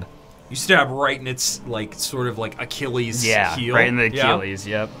stab. You stab right in its like sort of like Achilles heel. Right in the Yeah. Achilles.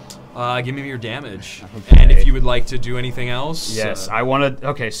 Yep. Give me your damage. Okay. And if you would like to do anything else. Yes, I want to.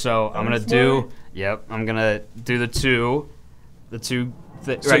 Okay, so I'm gonna do. Yep, I'm gonna do the two.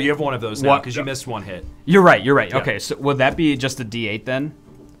 So you have one of those now because you missed one hit. You're right. You're right. Yeah. Okay, so would that be just a D8 then?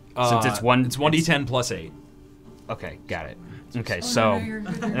 Since it's one. It's 1d10 plus 8. Okay, got it. Okay, Oh, so no, you're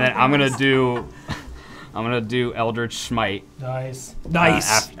good. and then I'm gonna do Eldritch Smite. Nice.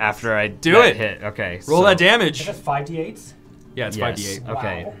 Nice. After I Do that it. hit. Okay. Roll so, that damage. Is that 5d8s? Yeah, it's Yes. 5d8.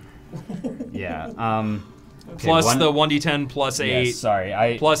 Okay. Wow. Yeah. Okay, Plus the 1d10 plus 8. Yes,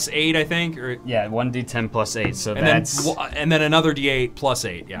 sorry. Plus 8, I think. Or, Yeah, 1d10 plus 8. So and that's. then another d8 plus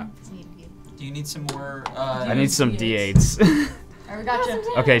 8. Yeah. Do you need some more? I need some D8s. D8s. Alright, we got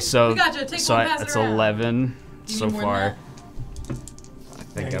you. Okay, so We got you. Take so one, pass it it's around. 11 Do you so need more than far. that? I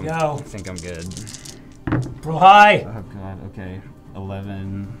think There you go. I think I'm good. Roll high. Oh god, okay.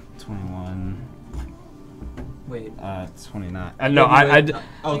 11, 21. Wait. 29. No, I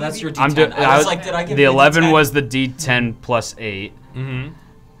Oh, that's your I'm D10. I was like, did I give the you 11 D10? was the D10 plus 8. Mm-hmm.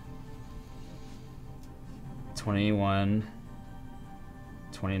 21,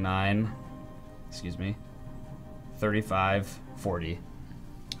 29, excuse me, 35, 40.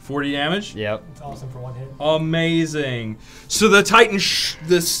 40 damage? Yep. It's awesome for one hit. Amazing. So the Titan,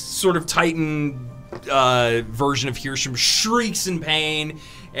 this sort of Titan version of Hirschham shrieks in pain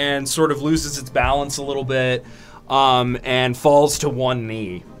and sort of loses its balance a little bit and falls to one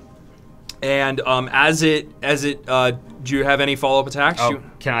knee. And as it, do you have any follow-up attacks? Oh,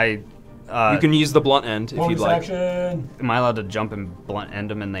 can I? You can use the blunt end if you'd like. Action. Am I allowed to jump and blunt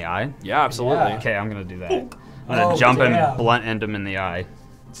end him in the eye? Yeah, absolutely. Yeah. Okay, I'm gonna do that. I'm gonna jump and blunt end him in the eye.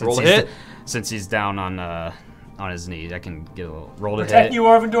 Roll a hit. Since he's down on his knee, I can get a little roll to Protect hit. you,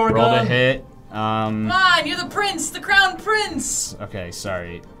 Arvindor. Roll to hit. Come on, you're the prince, the crown prince. Okay,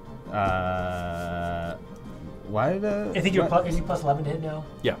 sorry. Why did I think you're is he plus 11 to hit now?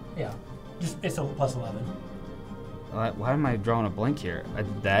 Yeah. Yeah. Just it's a plus 11. Why am I drawing a blank here? I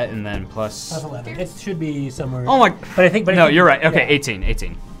did that and then plus. Plus 11. It should be somewhere. Oh my! But I think. No, you're right. Okay, yeah.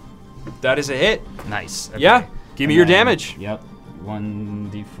 18. That is a hit. Nice. Okay. Yeah. Give me And your then- damage. Yep.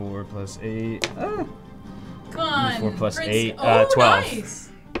 1d4 plus 8. Come on, 4 plus prince. 8. Oh, 12. nice.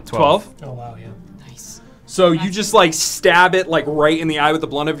 12. Oh wow, yeah. Nice. So you just like stab it like right in the eye with the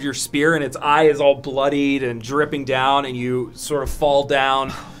blunt of your spear, and its eye is all bloodied and dripping down, and you sort of fall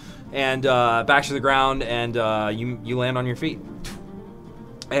down and back to the ground, and you land on your feet.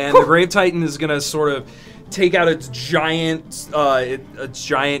 And the Grave Titan is gonna sort of take out its giant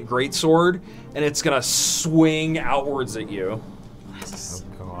greatsword, and it's gonna swing outwards at you. Oh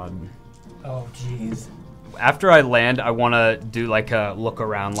god. Oh jeez. After I land, I want to do like a look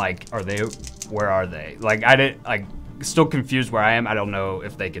around. Like, where are they? Like, I didn't like. Still confused where I am. I don't know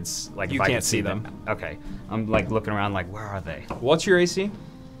if they could like. You if I can't could see see them. Okay, I'm like looking around. Like, where are they? What's your AC?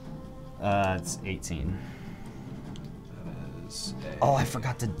 It's 18. Oh, I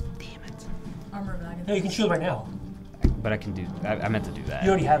forgot to. Damn it. Armor of Agathis. No, you can shield right now. But I can do. I meant to do that. You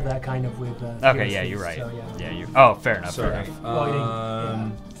already have that kind of with. Okay, yeah, POCs, you're right. So, yeah. Yeah, you. Oh, fair enough. Sorry. Fair enough. Well, yeah,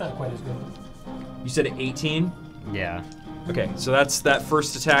 it's not quite as good. You said 18. Yeah. Okay, so that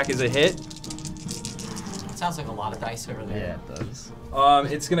first attack is a hit. It sounds like a lot of dice over there. Yeah, it does.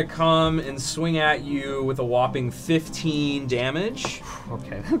 It's gonna come and swing at you with a whopping 15 damage.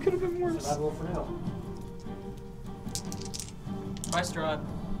 Okay, that could have been worse. So I roll for now. Bye, Strahd.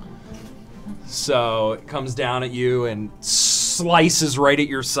 So it comes down at you and slices right at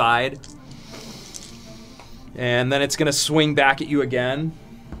your side. And then it's gonna swing back at you again.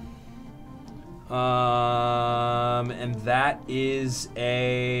 And that is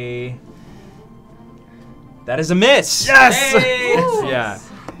a miss. Yes! Hey! Yeah.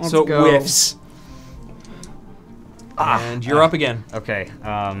 Let's so it go. whiffs. And you're up again. Okay.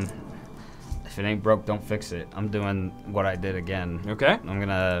 If it ain't broke, don't fix it. I'm doing what I did again. Okay.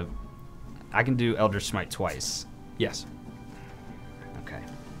 I can do Eldritch Smite twice. Yes. Okay.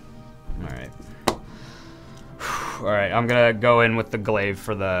 All right. All right. I'm gonna go in with the glaive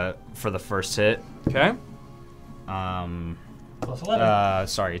for the first hit. Okay. Plus 11.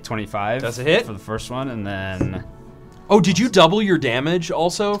 Sorry, 25. That's a hit. For the first one, and then. Oh, did you double your damage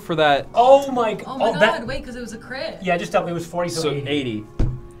also for that? Oh my Oh my god, wait, because it was a crit. Yeah, just tell me it was 40, so 80. 80.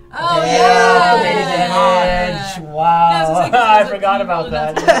 Oh, Yeah, yeah. damage. Wow. Yeah, I was gonna say, 'cause it was I like forgot you about rolled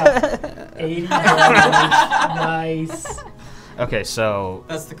that. Yeah. 80 damage. Nice. Okay, so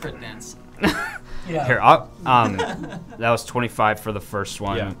That's the crit dance. Yeah. here, that was 25 for the first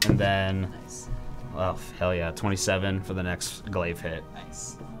one, Yeah. and then. Nice. Oh, hell yeah, 27 for the next glaive hit.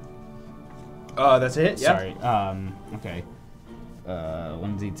 Nice. That's a hit. Yeah. Sorry. Okay.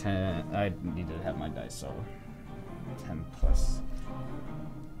 1d10. I need to have my dice, so 10 plus.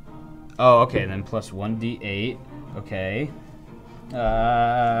 Oh, okay. Then plus 1d8. Okay.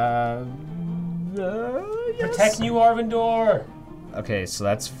 Yes. Protect you, Arvindor. Okay, so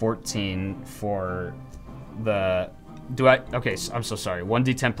that's 14 for the. Do I? Okay, so I'm so sorry.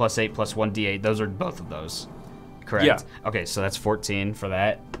 1d10 plus 8 plus 1d8. Those are both of those. Correct. Yeah. Okay, so that's 14 for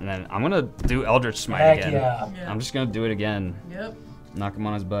that, and then I'm gonna do Eldritch Smite Heck again. yeah. Yeah. I'm just gonna do it again. Yep. Knock him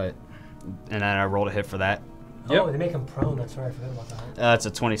on his butt, and then I rolled a hit for that. Yep. Oh, they make him prone. That's right. I forgot about that. That's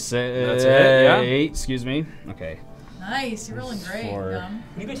a 26. That's a hit, yeah. 8, excuse me. Okay. Nice, you're rolling great. Four. Gum.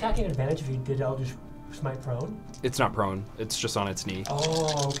 Would you be attacking an advantage if you did Eldritch Smite prone? It's not prone. It's just on its knee.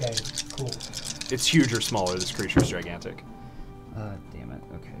 Oh, okay. Cool. It's huge or smaller. This creature's gigantic. Damn it.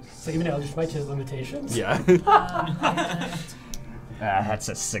 Okay. So even Eldritch Smite has limitations? Yeah. That's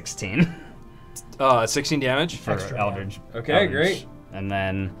a 16. 16 damage for Extra, Eldritch. Okay, Eldritch. great. And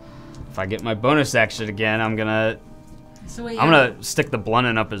then if I get my bonus action again, I'm gonna So wait, stick the blunt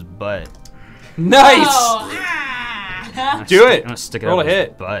in up his butt. Nice. Oh, Do it. I'm gonna stick it Roll up a his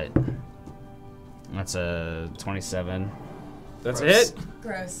hit. butt. That's a 27. That's a hit.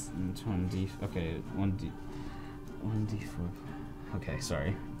 gross. And 1d. Okay, 1d4. Okay,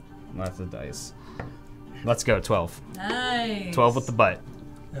 sorry. Left the dice. Let's go. 12. Nice. 12 with the butt.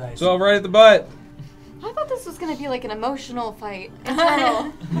 Nice. 12 right at the butt. I thought this was gonna be like an emotional fight.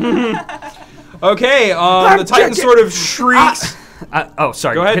 Internal. Okay, the Titan sort of shrieks. Oh,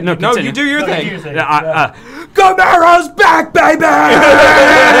 sorry. Go ahead. No, continue. you do your No, thing. you do your thing. Gamera's back, baby!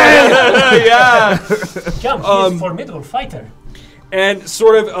 Yeah. Jump, he is a formidable fighter. And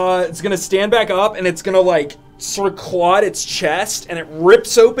sort of, it's gonna stand back up, and it's gonna like sort of claw at its chest, and it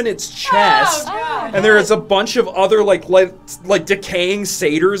rips open its chest. Oh, God. And there is a bunch of other like decaying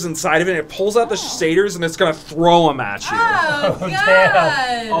satyrs inside of it. And it pulls out the satyrs, and it's gonna throw them at you. Oh, Oh, God.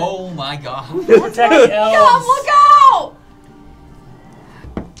 damn. Oh my god. Protect the elves. Look out!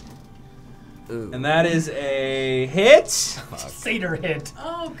 And that is a hit. Satyr hit.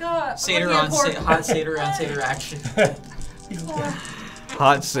 Oh, God. Satyr Like, yeah, on poor- hot satyr on satyr action.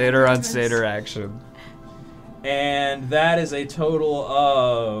 Hot satyr on satyr action. And that is a total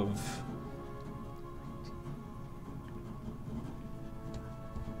of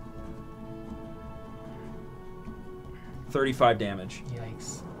 35 damage.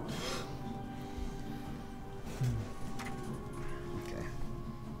 Yikes. Okay.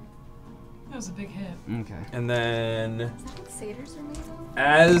 That was a big hit. Okay. And then Is that what satyrs are made of?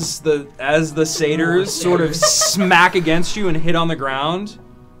 as the satyrs sort of smack against you and hit on the ground,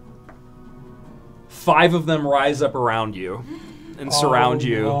 5 of them rise up around you and surround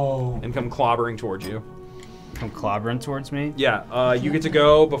you No. and come clobbering towards you. Come clobbering towards me. Yeah, you get to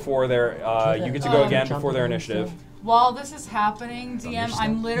go before their you get to go again Jump before their against initiative. While this is happening, DM,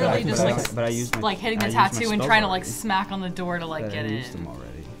 I'm literally just But I used my- like hitting the I used my tattoo and spells trying to like already. smack on the door to like I get used them in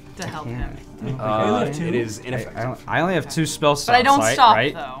already. to help Can't. him. It is ineffective. I only have 2 spell slots, But I don't right? stop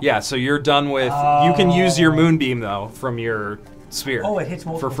right? though. Yeah, so you're done with. You can use your moonbeam though from your spear. Oh, it hits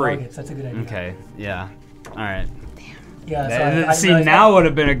multiple for free. targets. That's a good idea. Okay. Yeah. All right. Yeah, so That- I didn't see, realize now that- would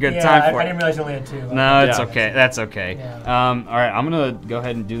have been a good yeah, time for I it. didn't realize you only had 2. No, it's Yeah. okay. That's okay. Yeah. All right, I'm gonna go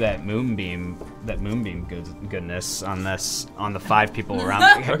ahead and do that moonbeam goodness on the 5 people around.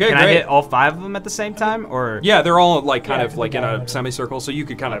 Okay, Can I great. hit all 5 of them at the same time, or? Yeah, they're all like kind Yeah, of like in yeah. a semicircle, so you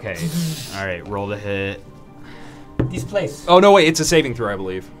could kind of. Okay. All right, roll the hit. Displace. Oh no, wait, it's a saving throw, I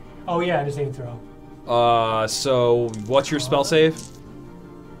believe. Oh yeah, the same throw. So what's your spell save?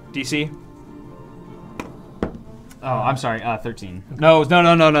 DC? Oh, I'm sorry. 13. No. What?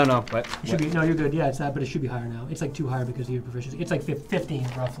 It should be, no, you're good. Yeah, it's that, but it should be higher now. It's like 2 higher because of your proficiency. It's like 15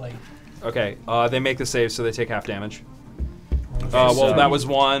 roughly. Okay, they make the save, so they take half damage. Well, Well, that was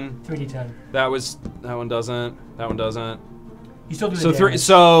 1. 3d10. That one doesn't. That one doesn't. You still do the So damage.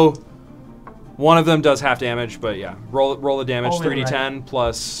 so one of them does half damage, but yeah, roll the damage. Oh, wait, 3d10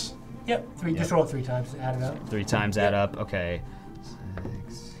 plus. Yep, 3. Just roll it 3 times. Add it up. 3 times add up. Okay.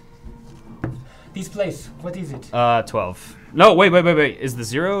 6. Displace. What is it? 12. No, wait. Is the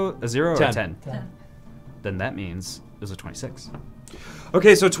 0 a 0 or 10. a 10? 10. Then that means it was a 26.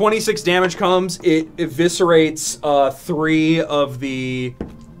 Okay, so 26 damage comes. It eviscerates 3 of the.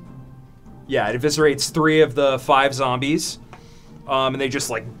 Yeah, it eviscerates 3 of the 5 zombies, and they just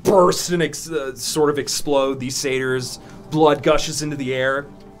like burst and sort of explode. These satyrs, blood gushes into the air.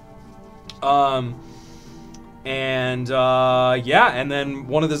 And then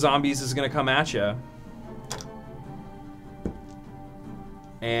one of the zombies is gonna come at you,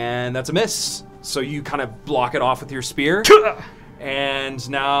 and that's a miss. So you kind of block it off with your spear. And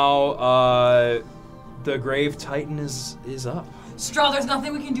now the Grave Titan is up. Strahd, there's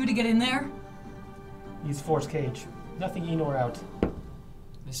nothing we can do to get in there. Use Force Cage. Nothing in or out.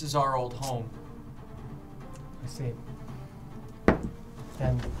 This is our old home. I see.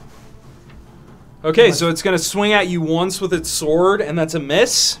 Then Okay, so it's going to swing at you once with its sword, and that's a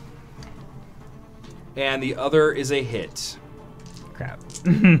miss. And the other is a hit. Crap.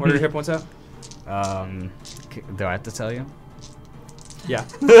 What are your hit points at? Do I have to tell you? Yeah.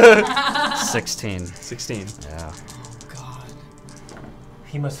 16. 16. Yeah. God.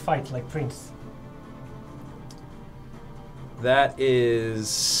 he must fight like Prince. That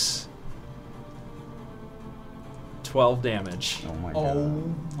is 12 damage. Oh my Oh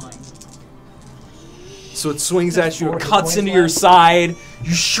god. my. So it swings at you, it 40 cuts points into your left. side.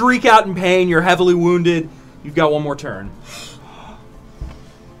 You shriek out in pain. You're heavily wounded. You've got one more turn.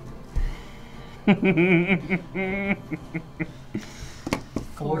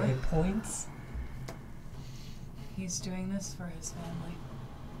 4 hit points. he's doing this for his family.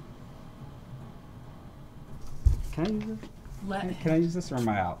 Can I use this? Let him. Can I use this or am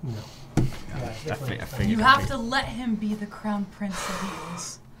I out? No. I figured. You have to let him be the crown prince that he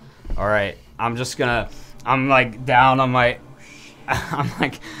is. All right, I'm like down on my, I'm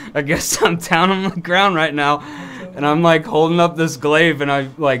like, I guess I'm down on the ground right now, and I'm like holding up this glaive, and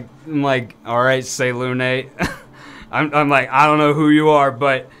I'm like, all right, Selûne, I'm like, I don't know who you are,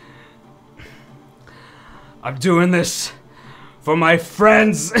 but I'm doing this for my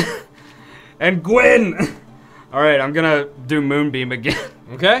friends and Gwyn. All right, I'm gonna do Moonbeam again.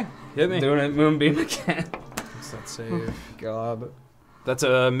 Okay, hit me. Doing it Moonbeam again. What's that save? God. That's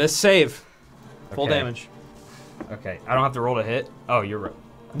a miss save. Full Okay. damage. Okay, I don't have to roll to hit. Oh, you're right.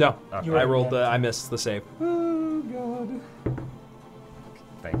 No, Okay. I rolled I missed the save. Oh God.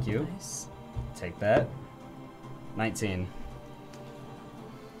 Thank you. Nice. Take that. 19.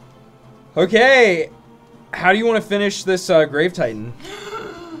 Okay, how do you want to finish this Grave Titan?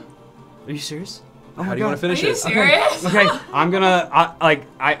 Are you serious? Oh How do you want to finish Are you it? serious? Okay, I'm gonna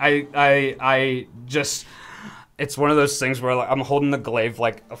I just. It's one of those things where like I'm holding the glaive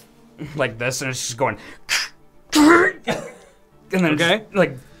like this, and it's just going, and then just,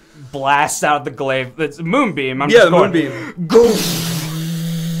 like blast out the glaive. It's a moonbeam. I'm Yeah, just the going, moonbeam. Go.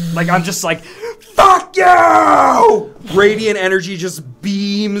 Like I'm just like, fuck you! Radiant energy just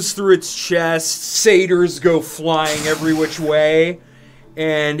beams through its chest. Satyrs go flying every which way.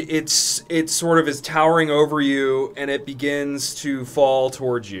 And it sort of is towering over you, and it begins to fall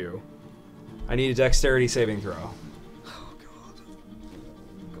towards you. I need a dexterity saving throw. Oh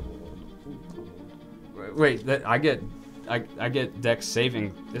God. Wait, I get dex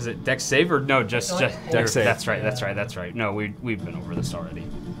saving. Is it dex save or no? Just dex save. That's right. No, we've been over this already.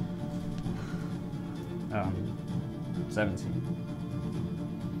 17.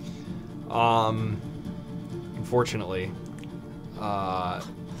 Unfortunately,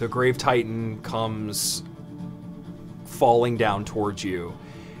 the Grave Titan comes falling down towards you,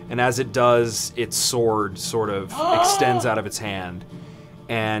 and as it does, its sword sort of extends out of its hand,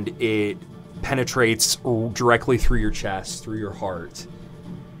 and it penetrates directly through your chest, through your heart,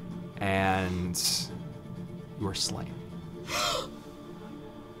 and you are slain.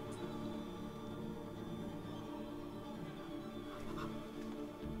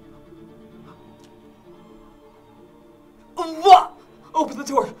 What? Open the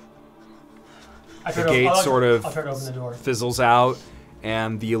door. The gate sort of I'll try to open the door. fizzles out,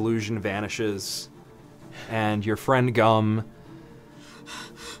 and the illusion vanishes, and your friend Gum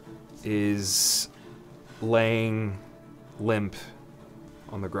is laying limp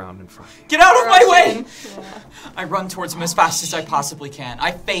on the ground in front of you. Get out of my way! I run towards him as fast as I possibly can.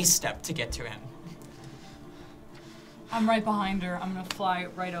 I face step to get to him. I'm right behind her. I'm gonna fly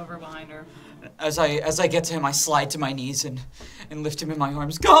right over behind her. As I get to him, I slide to my knees and lift him in my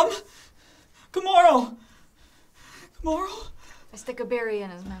arms. Gum! Gamoro! Gamoro! I stick a berry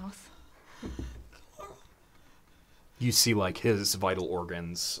in his mouth. You see, like, his vital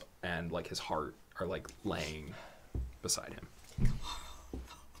organs and, like, his heart are, like, laying beside him.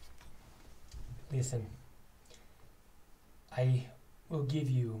 Listen, I will give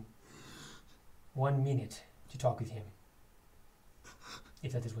you 1 minute to talk with him,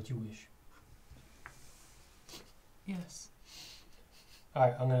 if that is what you wish. Yes.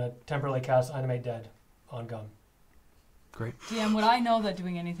 Alright, I'm gonna temporarily cast Animate Dead on Gum. Great. DM, would I know that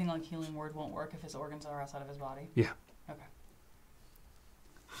doing anything like Healing Word won't work if his organs are outside of his body? Yeah. Okay.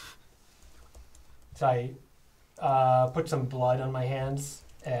 So I put some blood on my hands,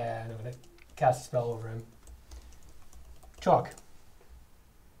 and I'm gonna cast a spell over him. Chalk.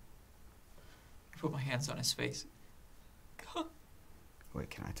 I put my hands on his face. Wait,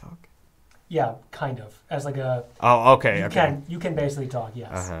 can I talk? Yeah, kind of. As like a... Oh, okay, okay. You can basically talk,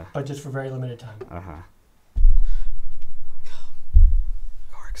 yes. Uh-huh. But just for very limited time. Uh-huh.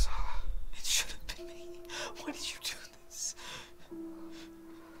 It should have been me. Why did you do this?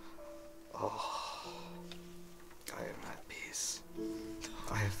 Oh, I am at peace.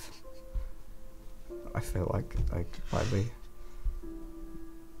 I feel like I finally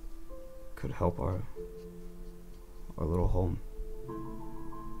could help our little home.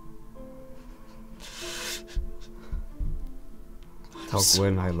 Tell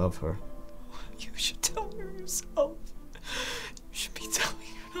Gwen I love her. You should tell her yourself. You should be telling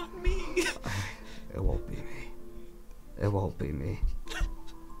her, not me. It won't be me. It won't be me.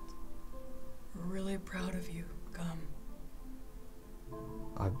 We're really proud of you, Gum.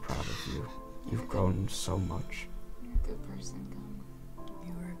 I'm proud of you. You've grown so much. You're a good person, Gum.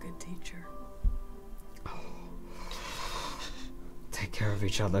 You were a good teacher. Take care of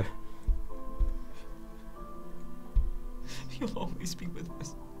each other. You'll always be with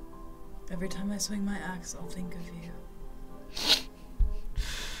us. Every time I swing my axe, I'll think of you.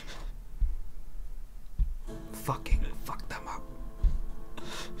 Fucking fuck them up.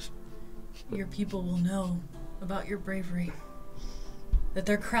 Your people will know about your bravery. That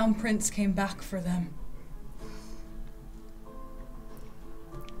their crown prince came back for them.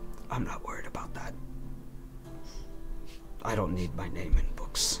 I'm not worried about that. I don't need my name in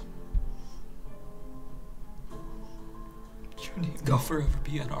books. Your name will forever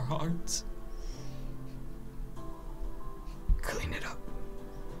be in our hearts. Clean it up.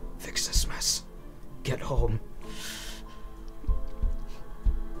 Fix this mess. Get home.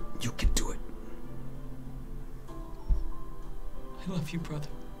 You can do it. I love you, brother.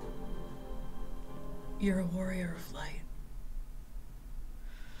 You're a warrior of light.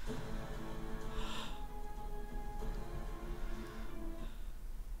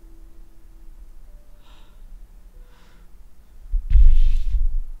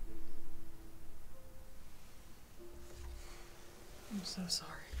 I'm so sorry,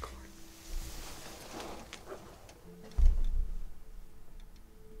 Cord.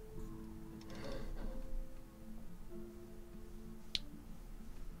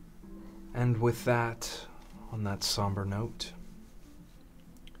 And with that, on that somber note,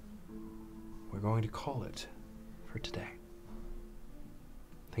 we're going to call it for today.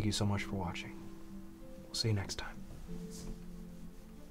 Thank you so much for watching. We'll see you next time.